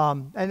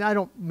 And I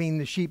don't mean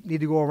the sheep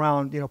need to go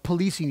around,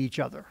 policing each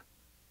other.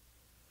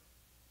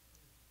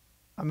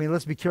 I mean,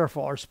 let's be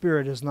careful. Our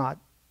spirit is not,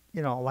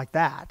 like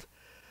that.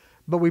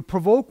 But we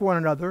provoke one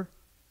another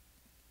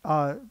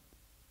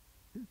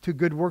to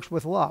good works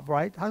with love,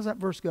 right? How does that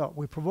verse go?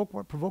 We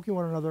provoking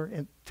one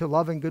another to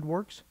love and good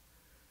works?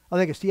 I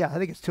think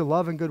it's to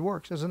love and good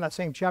works. Isn't that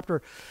same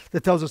chapter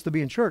that tells us to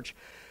be in church?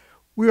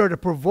 We are to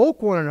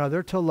provoke one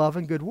another to love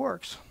and good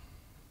works.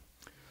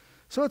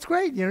 So it's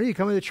great. You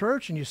come into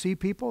church and you see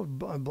people,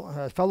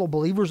 fellow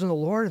believers in the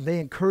Lord, and they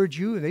encourage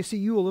you, and they see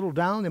you a little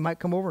down. They might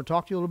come over and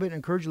talk to you a little bit and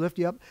encourage you, lift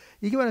you up.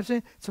 You get what I'm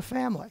saying? It's a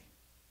family.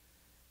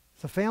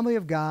 It's a family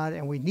of God,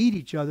 and we need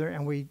each other,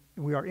 and we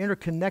are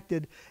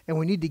interconnected, and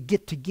we need to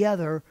get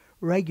together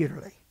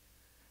regularly.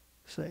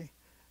 See,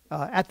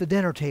 at the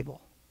dinner table.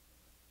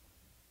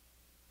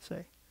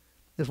 See,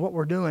 is what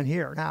we're doing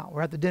here now.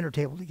 We're at the dinner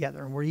table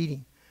together, and we're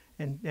eating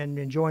and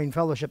enjoying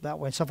fellowship that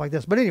way, and stuff like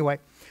this. But anyway,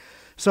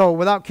 so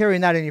without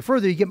carrying that any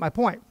further, you get my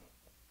point.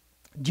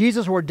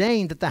 Jesus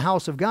ordained that the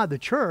house of God, the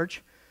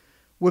church,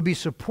 would be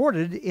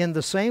supported in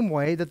the same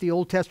way that the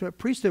Old Testament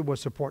priesthood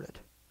was supported.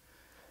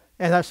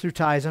 And that's through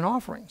tithes and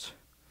offerings.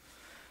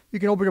 You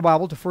can open your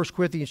Bible to 1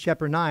 Corinthians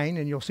chapter 9,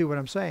 and you'll see what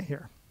I'm saying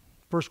here.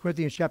 1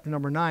 Corinthians chapter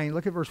number 9,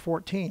 look at verse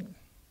 14.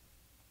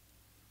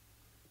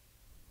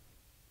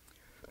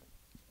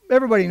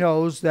 Everybody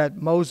knows that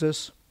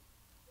Moses,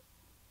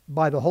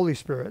 by the Holy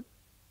Spirit,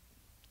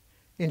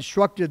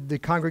 instructed the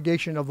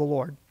congregation of the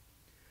Lord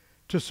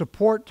to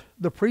support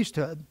the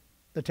priesthood,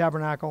 the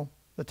tabernacle,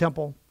 the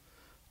temple,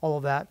 all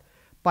of that,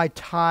 by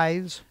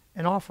tithes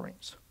and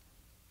offerings.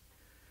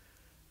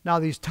 Now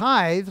these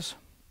tithes,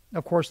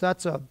 of course,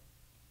 that's a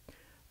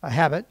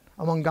habit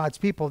among God's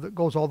people that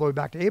goes all the way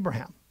back to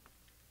Abraham.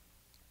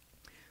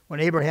 when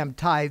Abraham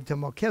tithed to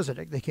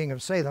Melchizedek, the king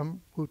of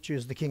Salem, which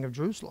is the king of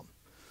Jerusalem.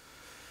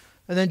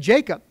 And then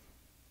Jacob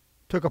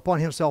took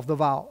upon himself the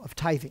vow of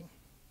tithing.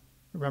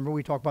 Remember,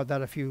 we talked about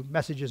that a few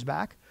messages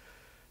back.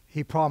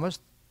 He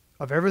promised,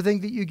 of everything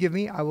that you give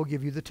me, I will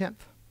give you the 10th.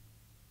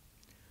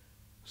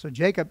 So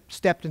Jacob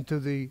stepped into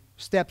the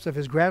steps of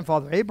his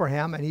grandfather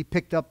Abraham, and he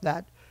picked up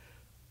that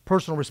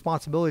personal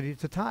responsibility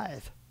to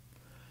tithe.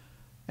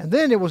 And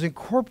then it was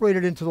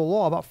incorporated into the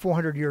law about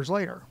 400 years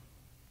later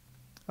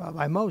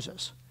by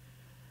Moses.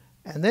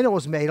 And then it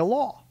was made a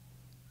law.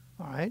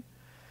 All right?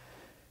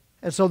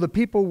 And so the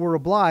people were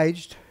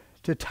obliged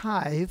to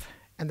tithe,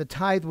 and the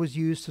tithe was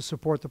used to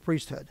support the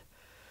priesthood.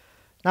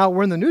 Now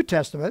we're in the New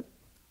Testament.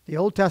 The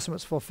Old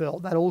Testament's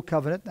fulfilled. That old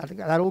covenant,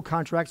 that old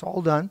contract's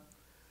all done.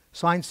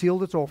 Signed,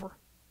 sealed, it's over.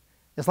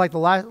 It's like the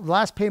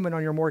last payment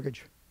on your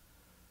mortgage.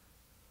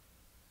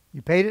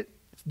 You paid it,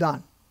 it's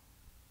done.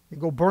 You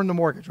go burn the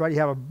mortgage, right? You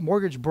have a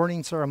mortgage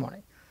burning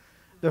ceremony.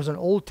 There's an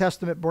Old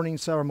Testament burning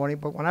ceremony,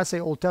 but when I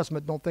say Old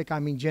Testament, don't think I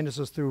mean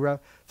Genesis through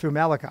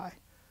Malachi.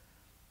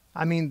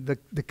 I mean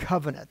the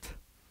covenant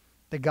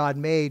that God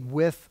made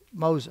with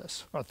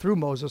Moses, or through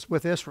Moses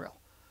with Israel.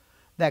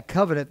 That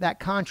covenant, that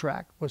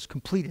contract was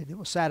completed. It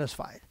was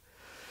satisfied.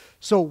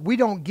 So we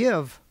don't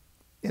give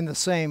in the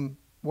same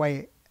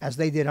way as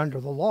they did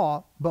under the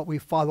law, but we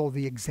follow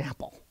the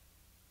example.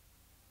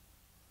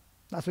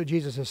 That's what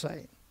Jesus is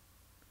saying.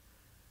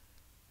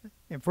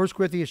 In 1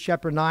 Corinthians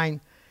chapter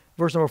 9,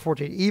 verse number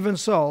 14, even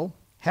so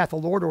hath the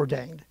Lord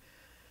ordained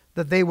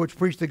that they which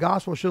preach the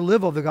gospel should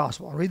live of the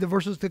gospel. I'll read the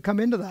verses that come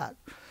into that.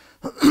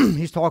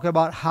 He's talking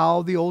about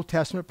how the Old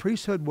Testament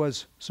priesthood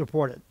was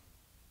supported.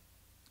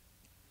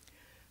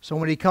 So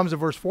when he comes to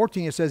verse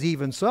 14, it says,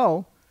 even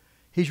so,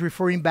 he's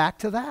referring back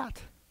to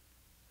that.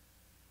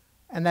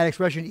 And that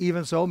expression,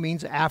 even so,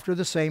 means after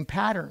the same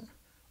pattern,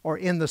 or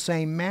in the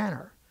same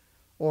manner,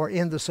 or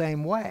in the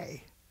same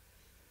way.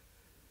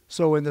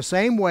 So in the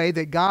same way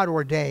that God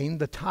ordained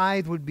the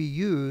tithe would be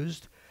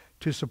used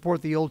to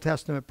support the Old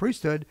Testament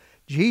priesthood,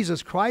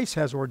 Jesus Christ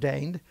has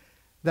ordained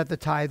that the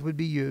tithe would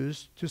be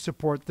used to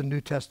support the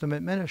New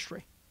Testament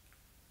ministry.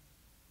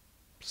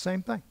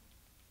 Same thing.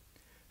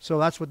 So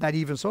that's what that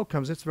even so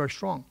comes. It's very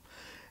strong.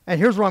 And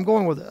here's where I'm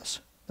going with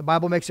this. The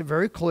Bible makes it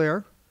very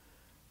clear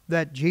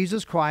that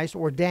Jesus Christ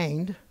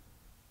ordained.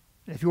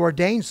 If you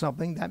ordain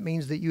something, that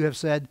means that you have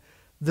said,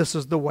 this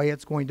is the way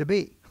it's going to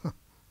be.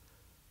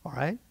 All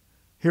right?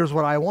 Here's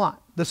what I want.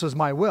 This is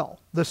my will.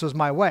 This is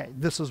my way.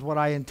 This is what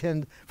I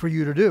intend for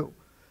you to do.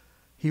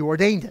 He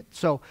ordained it.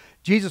 So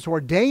Jesus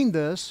ordained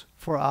this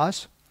for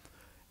us.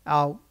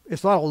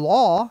 It's not a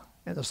law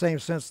in the same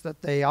sense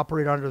that they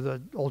operate under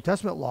the Old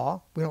Testament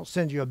law. We don't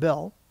send you a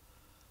bill.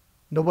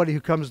 Nobody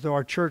who comes to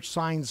our church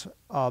signs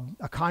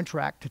a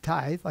contract to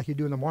tithe like you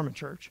do in the Mormon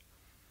church,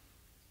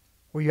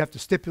 where you have to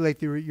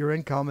stipulate your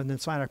income and then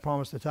sign a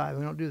promise to tithe.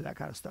 We don't do that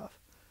kind of stuff.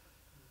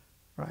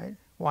 Right?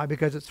 Why?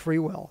 Because it's free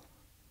will.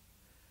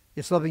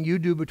 It's something you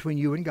do between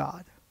you and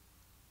God.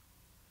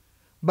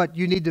 But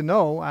you need to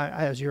know,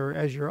 as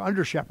your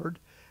under shepherd,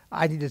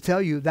 I need to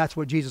tell you that's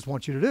what Jesus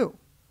wants you to do.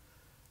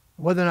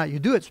 Whether or not you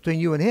do it's between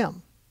you and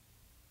him,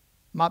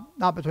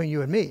 not between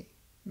you and me.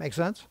 Make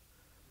sense?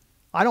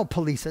 I don't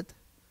police it,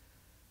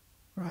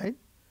 right?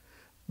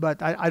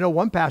 But I know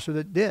one pastor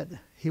that did.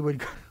 He would,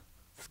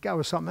 this guy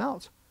was something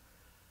else.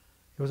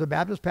 He was a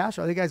Baptist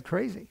pastor. I think that's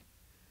crazy.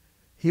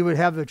 He would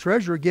have the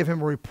treasurer give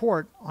him a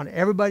report on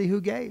everybody who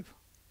gave.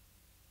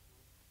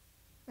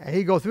 And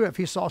he'd go through it. If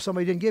he saw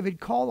somebody didn't give, he'd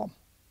call them.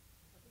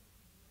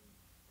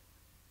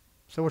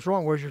 So what's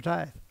wrong? Where's your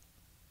tithe?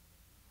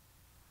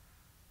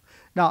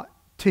 Now,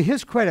 to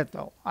his credit,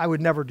 though, I would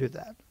never do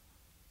that.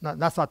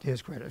 That's not to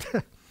his credit.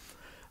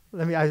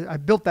 I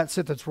built that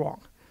sentence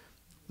wrong.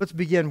 Let's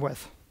begin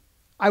with,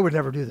 I would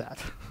never do that.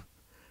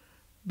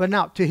 But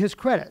now, to his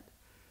credit,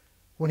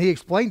 when he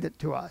explained it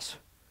to us,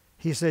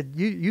 he said,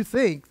 you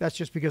think that's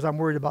just because I'm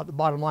worried about the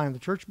bottom line of the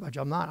church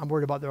budget. I'm not. I'm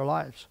worried about their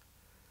lives.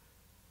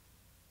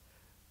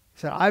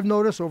 He said, I've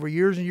noticed over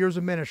years and years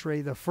of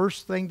ministry, the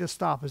first thing to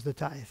stop is the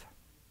tithe.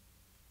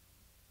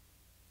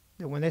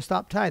 And when they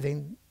stop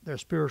tithing, they're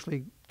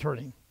spiritually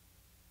turning.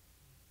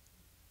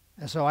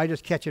 And so I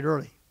just catch it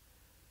early.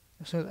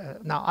 So,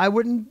 now, I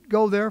wouldn't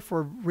go there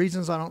for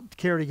reasons I don't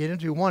care to get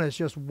into. One, it's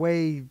just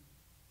way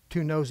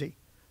too nosy.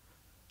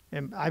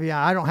 And I mean,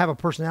 I don't have a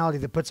personality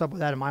that puts up with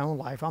that in my own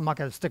life. I'm not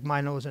going to stick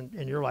my nose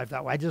in your life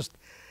that way. I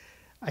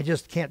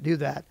just can't do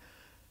that.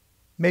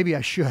 Maybe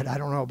I should. I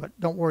don't know. But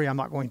don't worry, I'm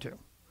not going to.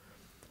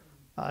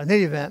 In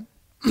any event,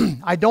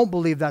 I don't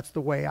believe that's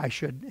the way I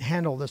should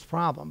handle this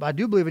problem. But I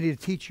do believe I need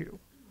to teach you.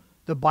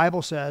 The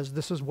Bible says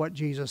this is what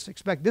Jesus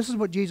expects. This is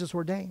what Jesus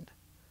ordained.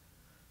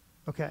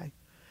 Okay.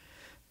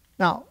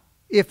 Now,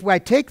 if I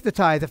take the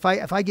tithe, if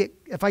I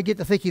get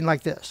to thinking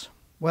like this,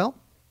 well,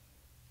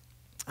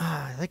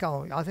 I think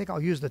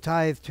I'll use the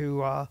tithe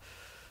to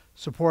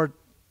support,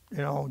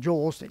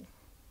 Joel Osteen.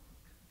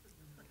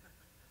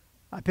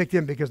 I picked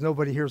him because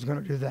nobody here is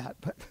going to do that,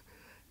 but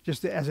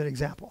just as an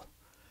example.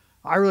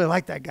 I really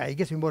like that guy. He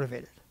gets me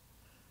motivated.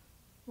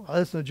 Well,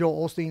 listen to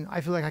Joel Osteen.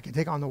 I feel like I can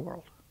take on the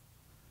world.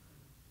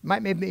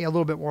 Might make me a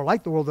little bit more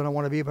like the world than I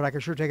want to be, but I can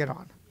sure take it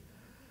on.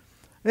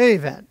 In any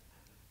event,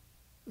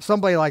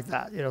 somebody like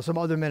that, some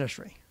other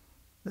ministry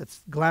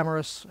that's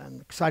glamorous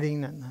and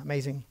exciting and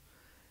amazing.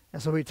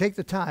 And so we take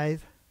the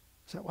tithe,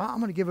 say, well, I'm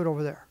going to give it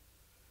over there.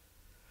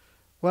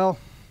 Well,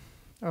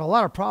 there are a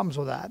lot of problems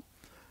with that.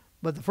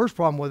 But the first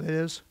problem with it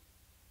is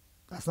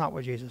that's not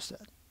what Jesus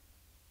said.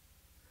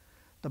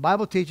 The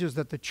Bible teaches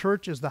that the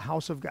church is the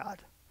house of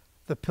God,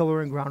 the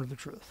pillar and ground of the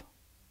truth.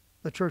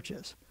 The church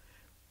is.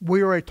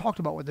 We already talked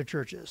about what the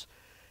church is.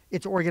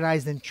 It's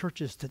organized in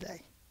churches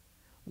today.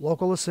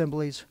 Local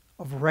assemblies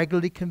of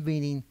regularly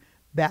convening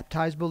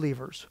baptized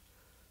believers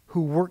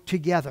who work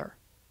together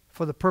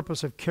for the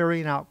purpose of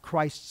carrying out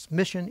Christ's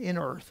mission in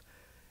earth,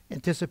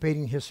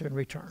 anticipating his soon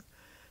return.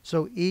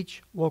 So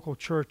each local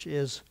church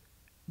is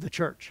the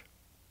church.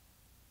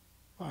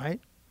 All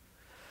right?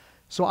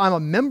 So I'm a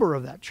member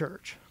of that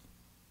church.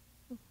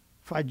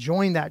 If I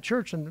join that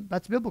church, and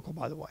that's biblical,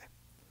 by the way.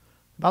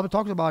 The Bible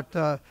talks about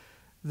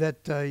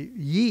that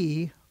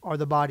ye are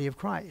the body of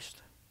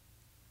Christ.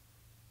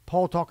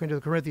 Paul talking to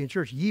the Corinthian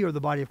church, ye are the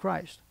body of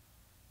Christ.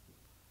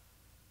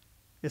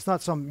 It's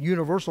not some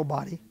universal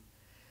body.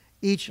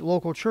 Each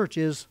local church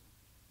is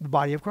the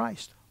body of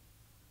Christ.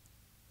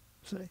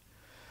 See?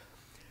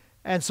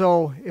 And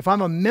so if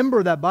I'm a member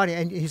of that body,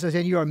 and he says,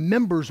 and you are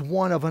members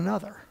one of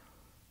another.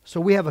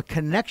 So we have a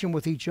connection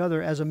with each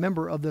other as a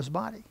member of this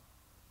body.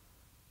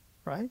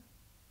 Right?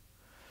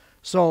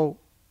 So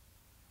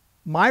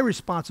my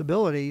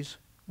responsibilities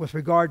with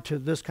regard to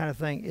this kind of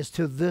thing is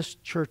to this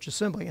church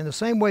assembly. In the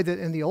same way that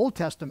in the Old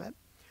Testament,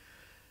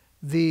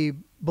 the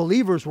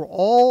believers were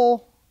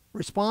all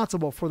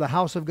responsible for the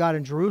house of God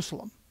in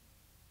Jerusalem.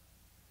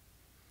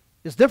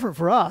 It's different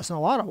for us in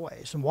a lot of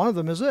ways, and one of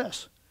them is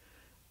this.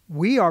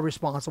 We are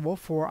responsible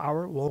for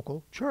our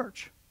local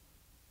church.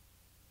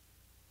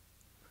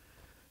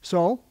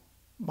 So,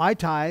 my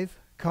tithe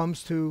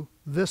comes to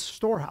this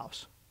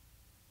storehouse,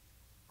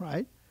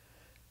 right?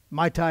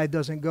 My tithe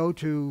doesn't go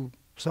to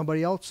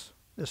somebody else's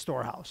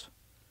storehouse.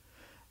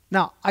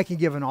 Now, I can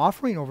give an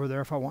offering over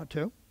there if I want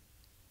to,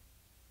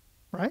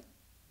 right?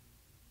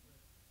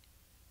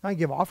 I can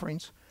give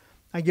offerings.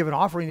 I can give an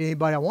offering to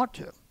anybody I want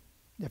to.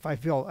 If I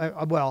feel,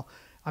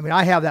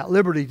 I have that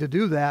liberty to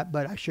do that,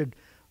 but I should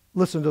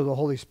listen to the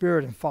Holy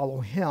Spirit and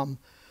follow him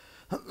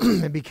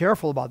and be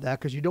careful about that,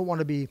 because you don't want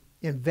to be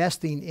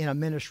investing in a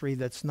ministry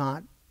that's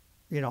not,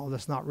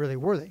 that's not really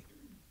worthy.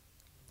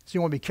 So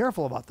you want to be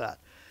careful about that.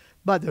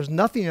 But there's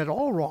nothing at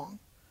all wrong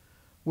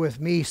with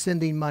me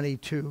sending money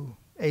to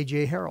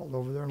A.J. Harold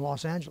over there in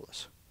Los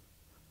Angeles.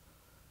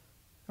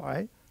 All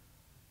right?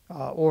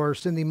 Or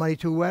sending money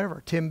to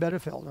whoever, Tim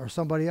Bedefeld or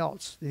somebody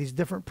else. These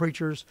different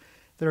preachers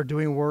that are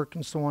doing work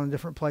and so on in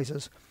different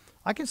places.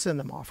 I can send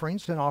them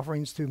offerings, send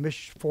offerings to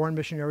foreign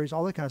missionaries,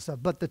 all that kind of stuff.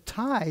 But the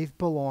tithe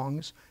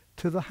belongs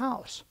to the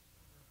house.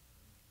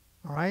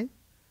 All right?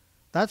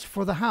 That's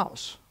for the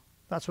house.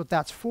 That's what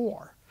that's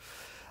for.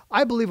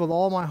 I believe with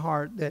all my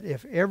heart that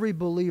if every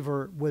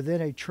believer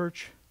within a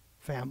church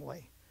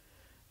family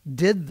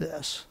did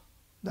this,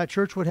 that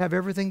church would have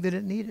everything that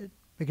it needed.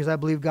 Because I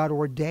believe God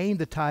ordained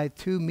the tithe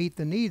to meet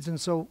the needs.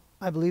 And so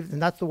I believe,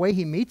 and that's the way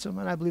he meets them,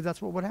 and I believe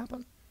that's what would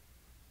happen.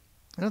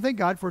 And I thank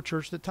God for a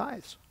church that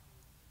tithes.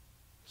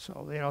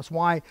 So, it's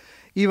why,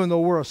 even though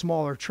we're a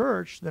smaller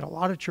church, that a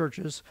lot of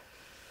churches,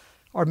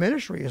 our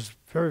ministry is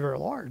very, very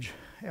large.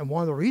 And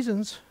one of the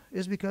reasons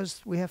is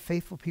because we have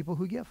faithful people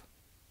who give.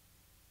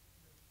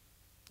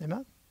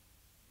 Amen?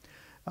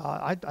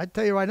 I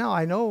tell you right now,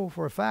 I know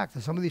for a fact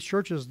that some of these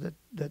churches that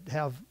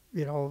have,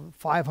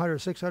 500,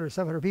 600,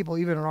 700 people,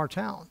 even in our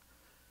town,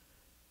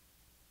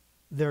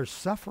 they're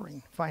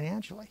suffering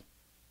financially.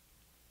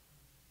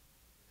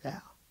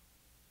 Yeah.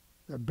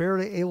 They're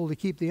barely able to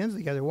keep the ends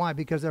together. Why?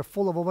 Because they're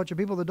full of a bunch of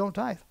people that don't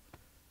tithe.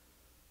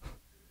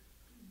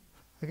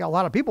 They got a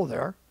lot of people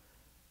there,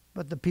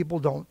 but the people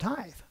don't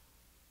tithe.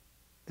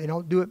 They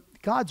don't do it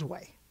God's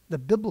way, the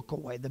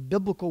biblical way. The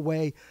biblical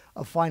way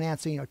of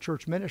financing a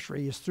church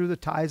ministry is through the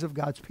tithes of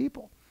God's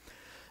people.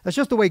 That's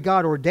just the way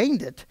God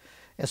ordained it,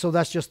 and so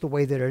that's just the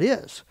way that it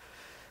is.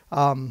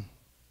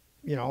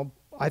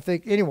 I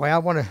think, anyway, I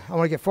want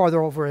to get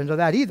farther over into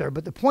that either,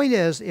 but the point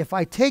is, if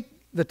I take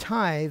the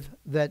tithe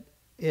that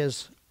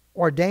is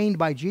ordained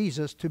by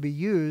Jesus to be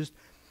used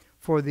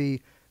for the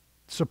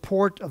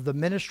support of the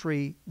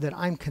ministry that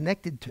I'm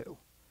connected to,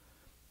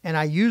 and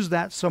I use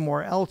that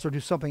somewhere else or do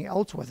something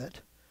else with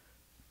it,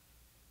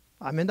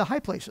 I'm in the high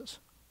places.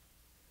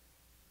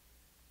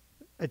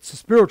 It's a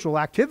spiritual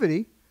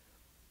activity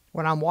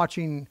when I'm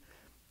watching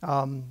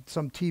some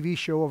TV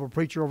show of a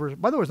preacher over.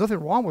 By the way, there's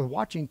nothing wrong with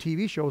watching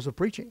TV shows of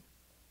preaching.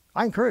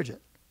 I encourage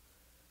it.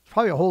 It's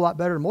probably a whole lot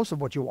better than most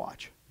of what you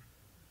watch,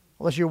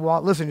 unless you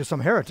listen to some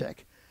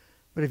heretic.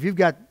 But if you've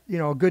got,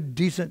 a good,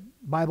 decent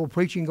Bible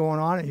preaching going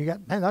on,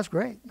 and that's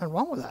great. Nothing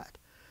wrong with that.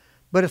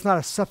 But it's not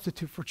a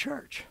substitute for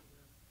church.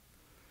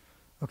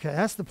 Okay,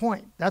 that's the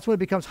point. That's when it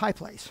becomes high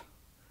place.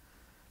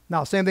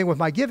 Now, same thing with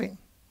my giving.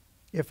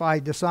 If I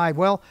decide,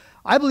 well,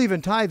 I believe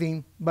in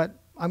tithing, but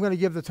I'm going to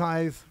give the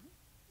tithe,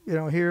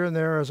 here and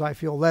there as I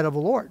feel led of the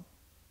Lord.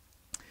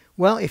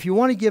 Well, if you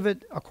want to give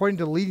it according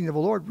to the leading of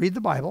the Lord, read the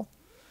Bible,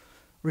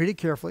 read it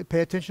carefully, pay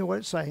attention to what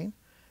it's saying,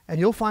 and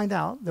you'll find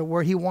out that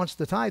where he wants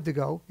the tithe to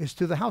go is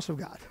to the house of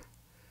God.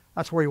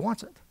 That's where he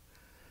wants it.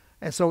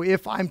 And so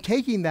if I'm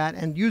taking that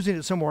and using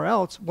it somewhere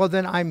else, well,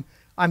 then I'm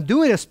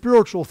doing a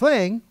spiritual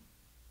thing,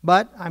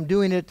 but I'm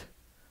doing it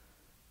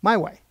my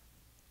way.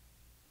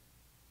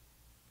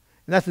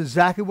 And that's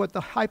exactly what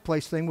the high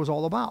place thing was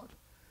all about.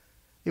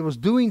 It was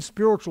doing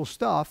spiritual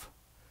stuff,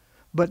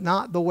 but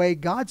not the way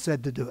God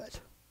said to do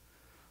it.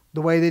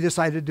 The way they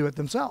decided to do it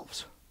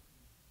themselves.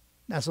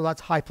 And so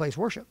that's high place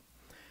worship.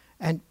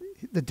 And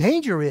the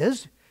danger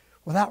is,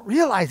 without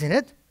realizing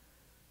it,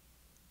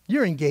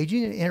 you're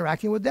engaging and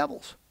interacting with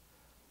devils.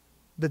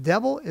 The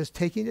devil is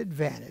taking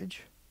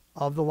advantage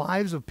of the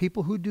lives of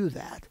people who do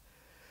that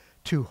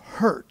to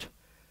hurt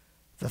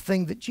the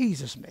thing that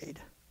Jesus made,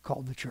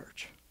 called the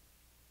church.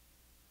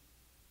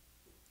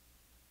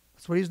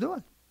 That's what he's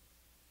doing.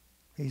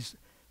 He's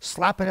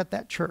slapping at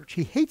that church.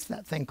 He hates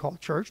that thing called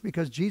church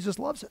because Jesus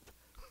loves it.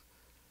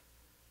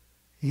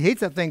 He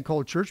hates that thing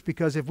called church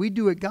because if we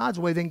do it God's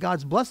way, then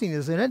God's blessing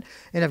is in it.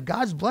 And if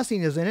God's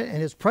blessing is in it and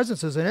his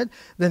presence is in it,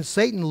 then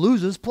Satan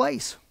loses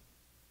place.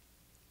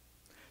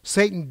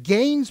 Satan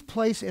gains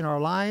place in our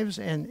lives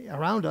and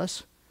around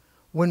us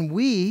when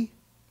we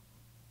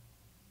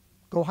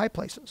go high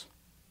places.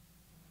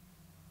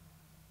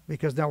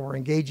 Because now we're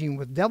engaging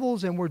with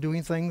devils and we're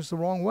doing things the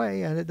wrong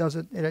way, and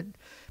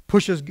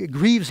it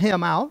grieves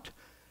him out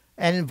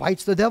and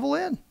invites the devil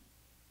in.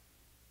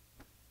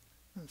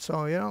 And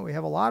so, we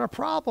have a lot of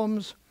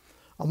problems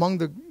among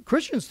the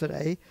Christians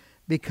today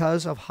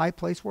because of high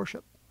place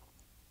worship.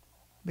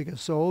 Because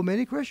so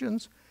many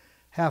Christians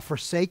have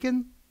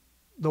forsaken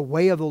the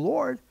way of the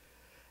Lord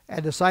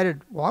and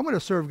decided, well, I'm going to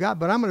serve God,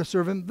 but I'm going to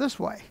serve him this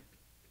way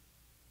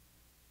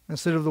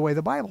instead of the way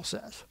the Bible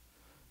says.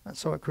 And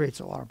so it creates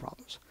a lot of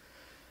problems.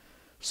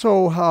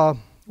 So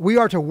we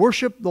are to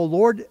worship the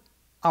Lord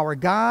our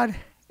God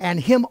and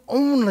him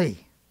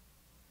only.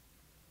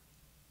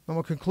 I'm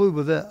going to conclude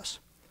with this.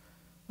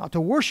 Now, to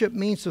worship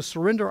means to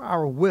surrender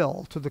our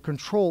will to the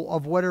control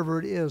of whatever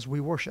it is we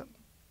worship.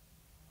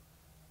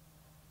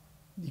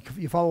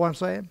 You follow what I'm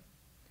saying?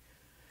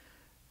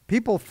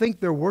 People think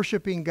they're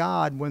worshiping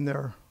God when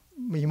they're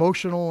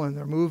emotional and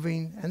they're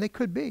moving, and they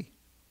could be.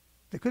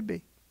 They could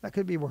be. That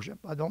could be worship.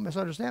 Don't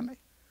misunderstand me.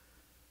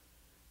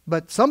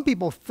 But some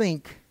people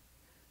think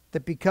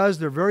that because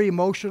they're very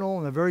emotional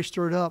and they're very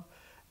stirred up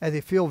and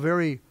they feel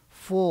very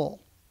full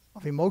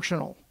of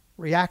emotional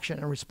reaction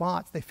and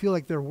response, they feel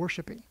like they're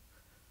worshiping.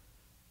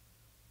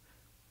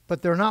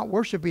 But they're not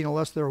worshiping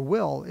unless their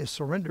will is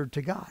surrendered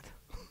to God.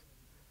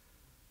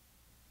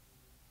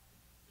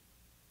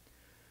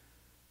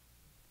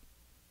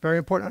 Very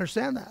important to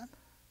understand that.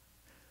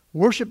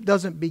 Worship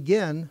doesn't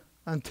begin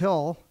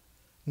until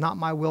not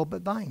my will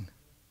but thine.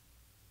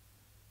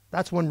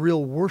 That's when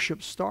real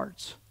worship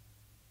starts.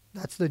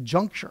 That's the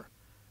juncture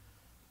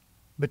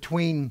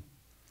between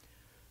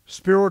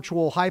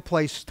spiritual high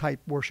place type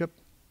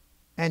worship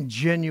and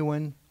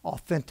genuine,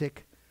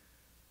 authentic,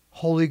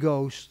 Holy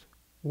Ghost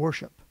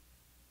worship.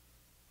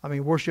 I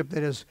mean, worship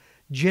that is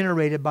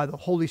generated by the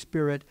Holy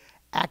Spirit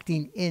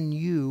acting in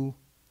you,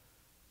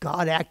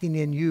 God acting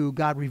in you,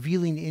 God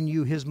revealing in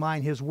you his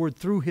mind, his word,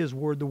 through his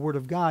word, the word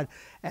of God,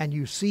 and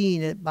you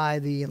seeing it by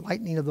the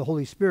enlightening of the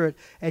Holy Spirit,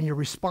 and you're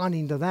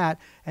responding to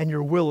that, and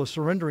your will is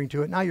surrendering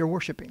to it. Now you're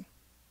worshiping.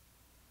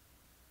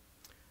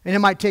 And it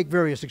might take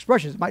various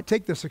expressions. It might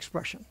take this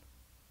expression.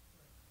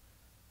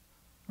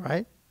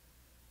 Right?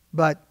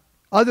 But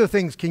other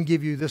things can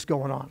give you this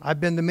going on. I've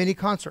been to many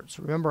concerts.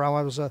 Remember,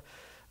 I was a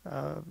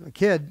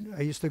kid,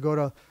 I used to go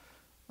to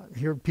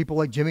hear people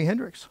like Jimi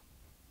Hendrix.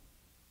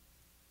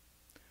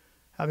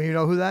 How many of you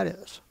know who that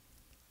is?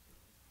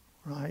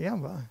 Right? Yeah,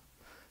 well,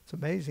 it's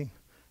amazing.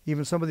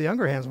 Even some of the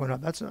younger hands went up.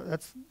 That's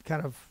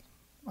kind of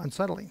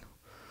unsettling.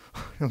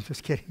 I'm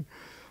just kidding.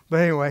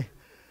 But anyway,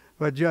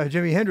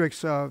 Jimi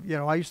Hendrix,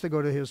 I used to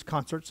go to his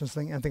concerts and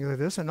things like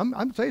this, and I'm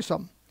going to tell you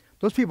something.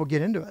 Those people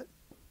get into it.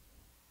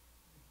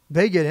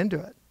 They get into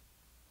it.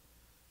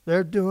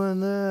 They're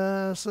doing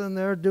this, and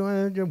they're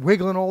doing it,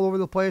 wiggling all over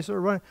the place. They're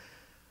running.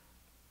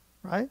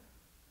 Right?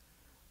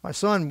 My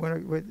son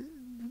went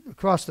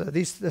across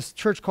this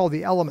church called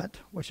The Element,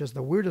 which is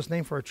the weirdest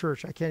name for a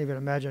church. I can't even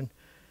imagine.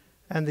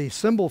 And the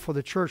symbol for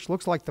the church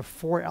looks like the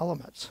 4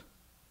 elements.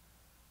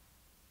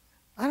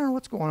 I don't know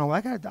what's going on.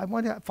 I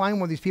want to find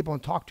one of these people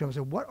and talk to him and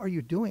say, what are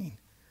you doing?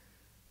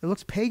 It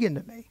looks pagan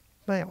to me.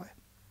 But anyway.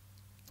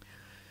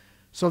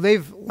 So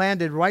they've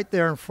landed right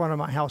there in front of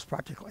my house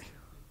practically.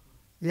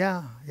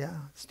 Yeah,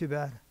 it's too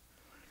bad.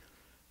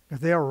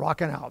 Because they are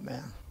rocking out,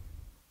 man.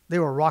 They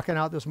were rocking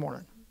out this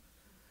morning.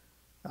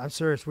 I'm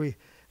serious.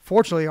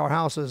 Fortunately, our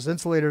house is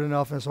insulated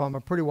enough, and so I'm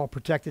pretty well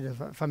protected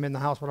if I'm in the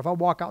house. But if I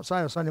walk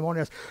outside on Sunday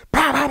morning, it's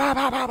pow, pow, pow,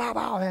 pow, pow, pow,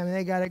 pow. I mean,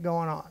 they got it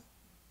going on.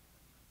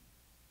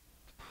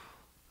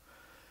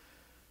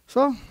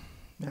 So,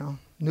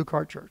 New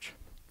Cart Church.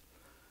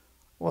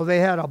 Well, they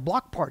had a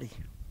block party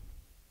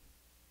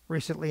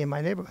recently in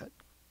my neighborhood.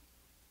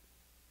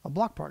 A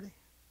block party.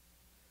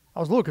 I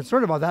was a little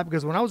concerned about that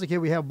because when I was a kid,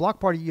 we had a block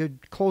party,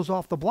 you'd close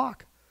off the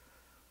block.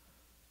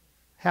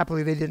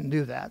 Happily, they didn't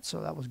do that,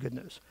 so that was good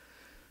news.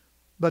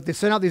 But they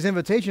sent out these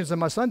invitations, and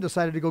my son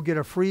decided to go get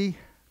a free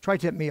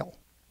tri-tip meal.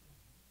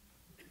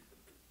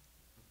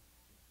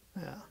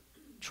 Yeah,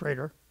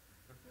 traitor.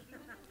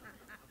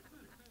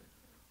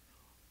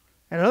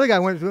 And another guy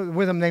went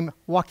with him named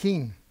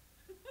Joaquin.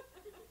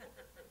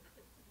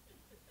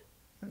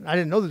 I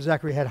didn't know that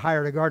Zachary had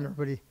hired a gardener,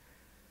 but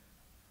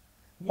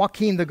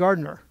Joaquin the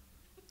gardener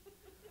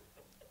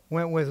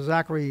went with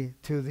Zachary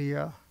to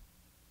the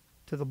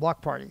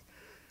block party.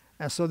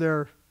 And so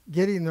they're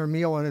getting their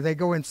meal, and they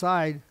go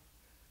inside,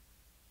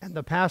 and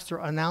the pastor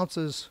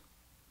announces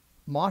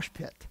mosh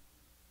pit.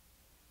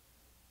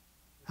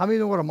 How many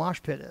know what a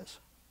mosh pit is?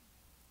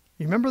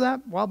 You remember that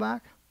a while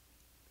back?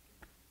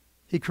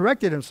 He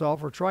corrected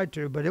himself, or tried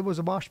to, but it was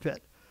a mosh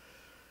pit.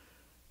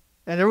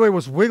 And everybody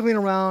was wiggling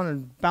around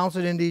and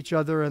bouncing into each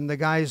other, and the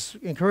guys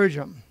encourage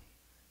him.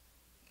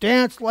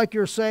 Dance like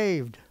you're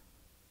saved.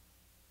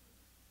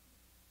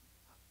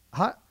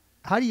 How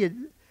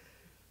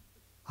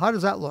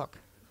does that look?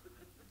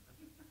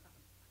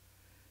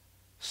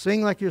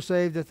 Sing like you're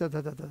saved. Da, da,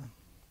 da, da, da.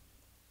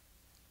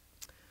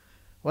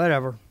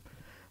 Whatever.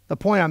 The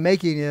point I'm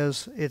making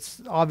is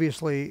it's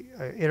obviously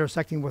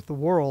intersecting with the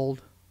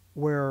world,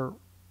 where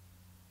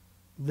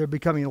they're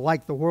becoming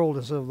like the world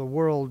instead of the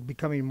world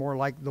becoming more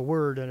like the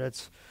Word, and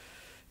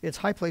it's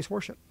high place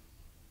worship.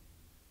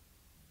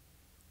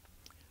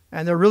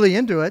 And they're really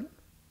into it,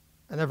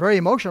 and they're very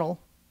emotional,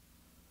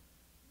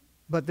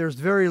 but there's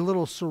very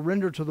little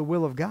surrender to the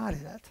will of God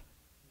in it.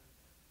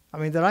 I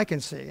mean, that I can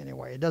see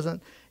anyway. It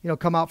doesn't,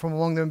 come out from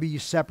among them, be ye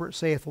separate,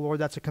 saith the Lord.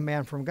 That's a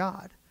command from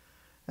God.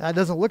 And that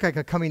doesn't look like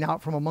a coming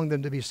out from among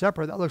them to be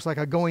separate. That looks like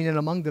a going in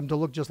among them to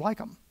look just like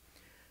them.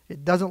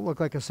 It doesn't look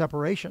like a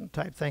separation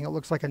type thing. It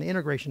looks like an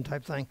integration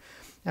type thing.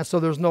 And so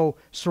there's no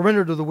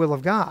surrender to the will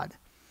of God.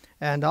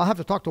 And I'll have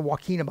to talk to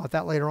Joaquin about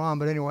that later on,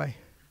 but anyway.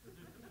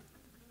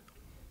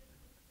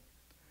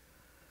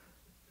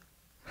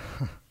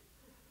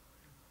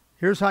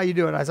 Here's how you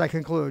do it as I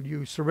conclude.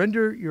 You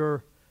surrender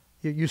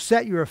you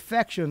set your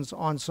affections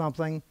on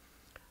something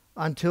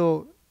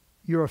until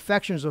your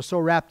affections are so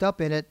wrapped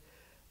up in it,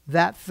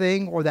 that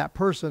thing or that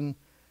person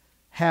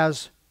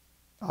has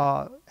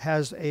an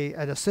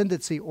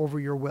ascendancy over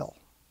your will.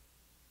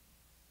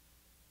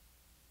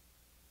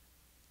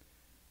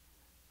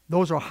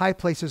 Those are high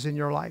places in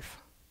your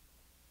life.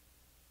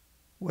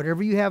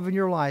 Whatever you have in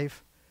your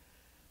life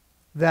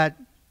that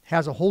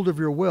has a hold of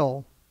your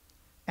will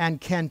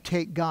and can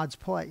take God's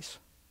place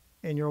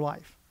in your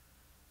life.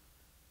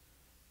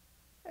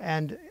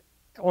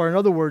 Or in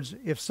other words,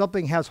 if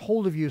something has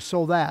hold of you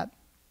so that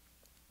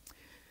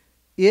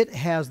it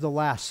has the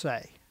last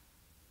say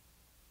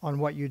on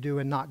what you do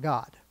and not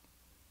God.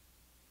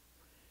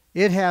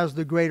 It has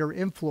the greater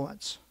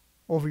influence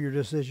over your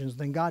decisions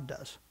than God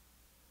does.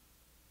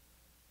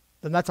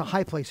 Then that's a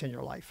high place in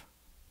your life.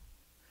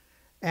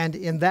 And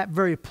in that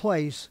very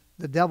place,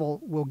 the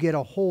devil will get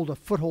a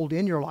foothold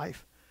in your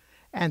life.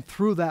 And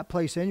through that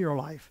place in your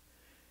life,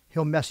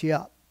 he'll mess you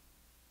up.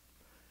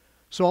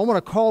 So I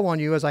want to call on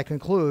you as I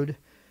conclude,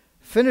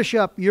 finish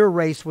up your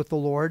race with the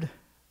Lord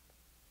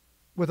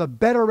with a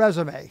better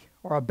resume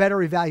or a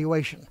better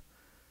evaluation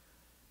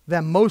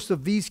than most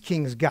of these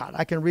kings got.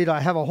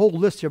 I have a whole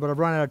list here, but I've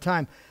run out of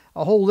time.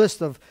 A whole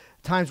list of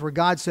times where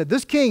God said,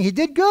 this king, he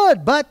did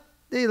good, but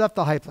he left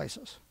the high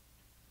places.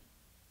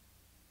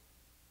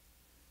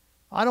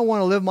 I don't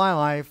want to live my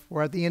life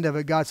where at the end of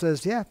it, God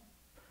says, yeah,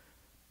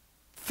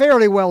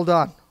 fairly well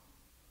done.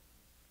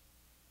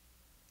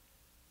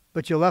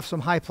 But you left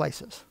some high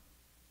places.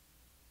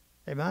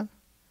 Amen?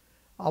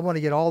 I want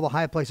to get all the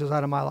high places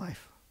out of my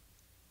life.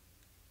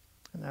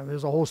 And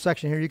there's a whole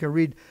section here. You can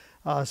read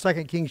 2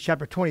 Kings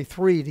chapter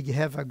 23 to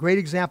have a great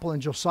example in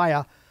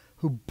Josiah,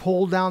 who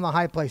pulled down the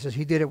high places.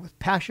 He did it with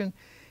passion.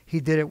 He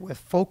did it with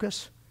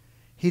focus.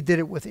 He did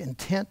it with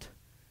intent.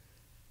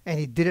 And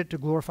he did it to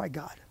glorify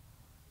God.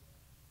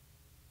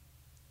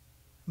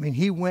 I mean,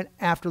 he went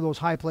after those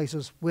high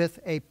places with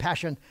a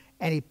passion,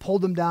 and he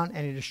pulled them down,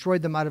 and he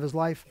destroyed them out of his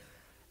life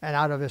and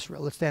out of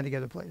Israel. Let's stand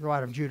together, please. Or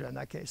out of Judah in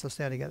that case. Let's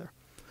stand together.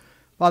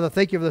 Father,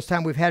 thank you for this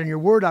time we've had in your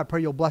word. I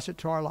pray you'll bless it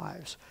to our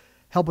lives.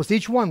 Help us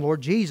each one, Lord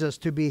Jesus,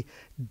 to be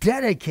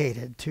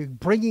dedicated to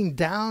bringing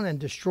down and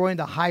destroying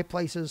the high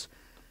places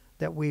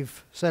that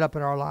we've set up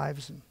in our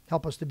lives. And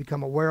help us to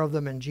become aware of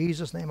them. In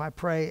Jesus' name I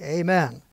pray, amen.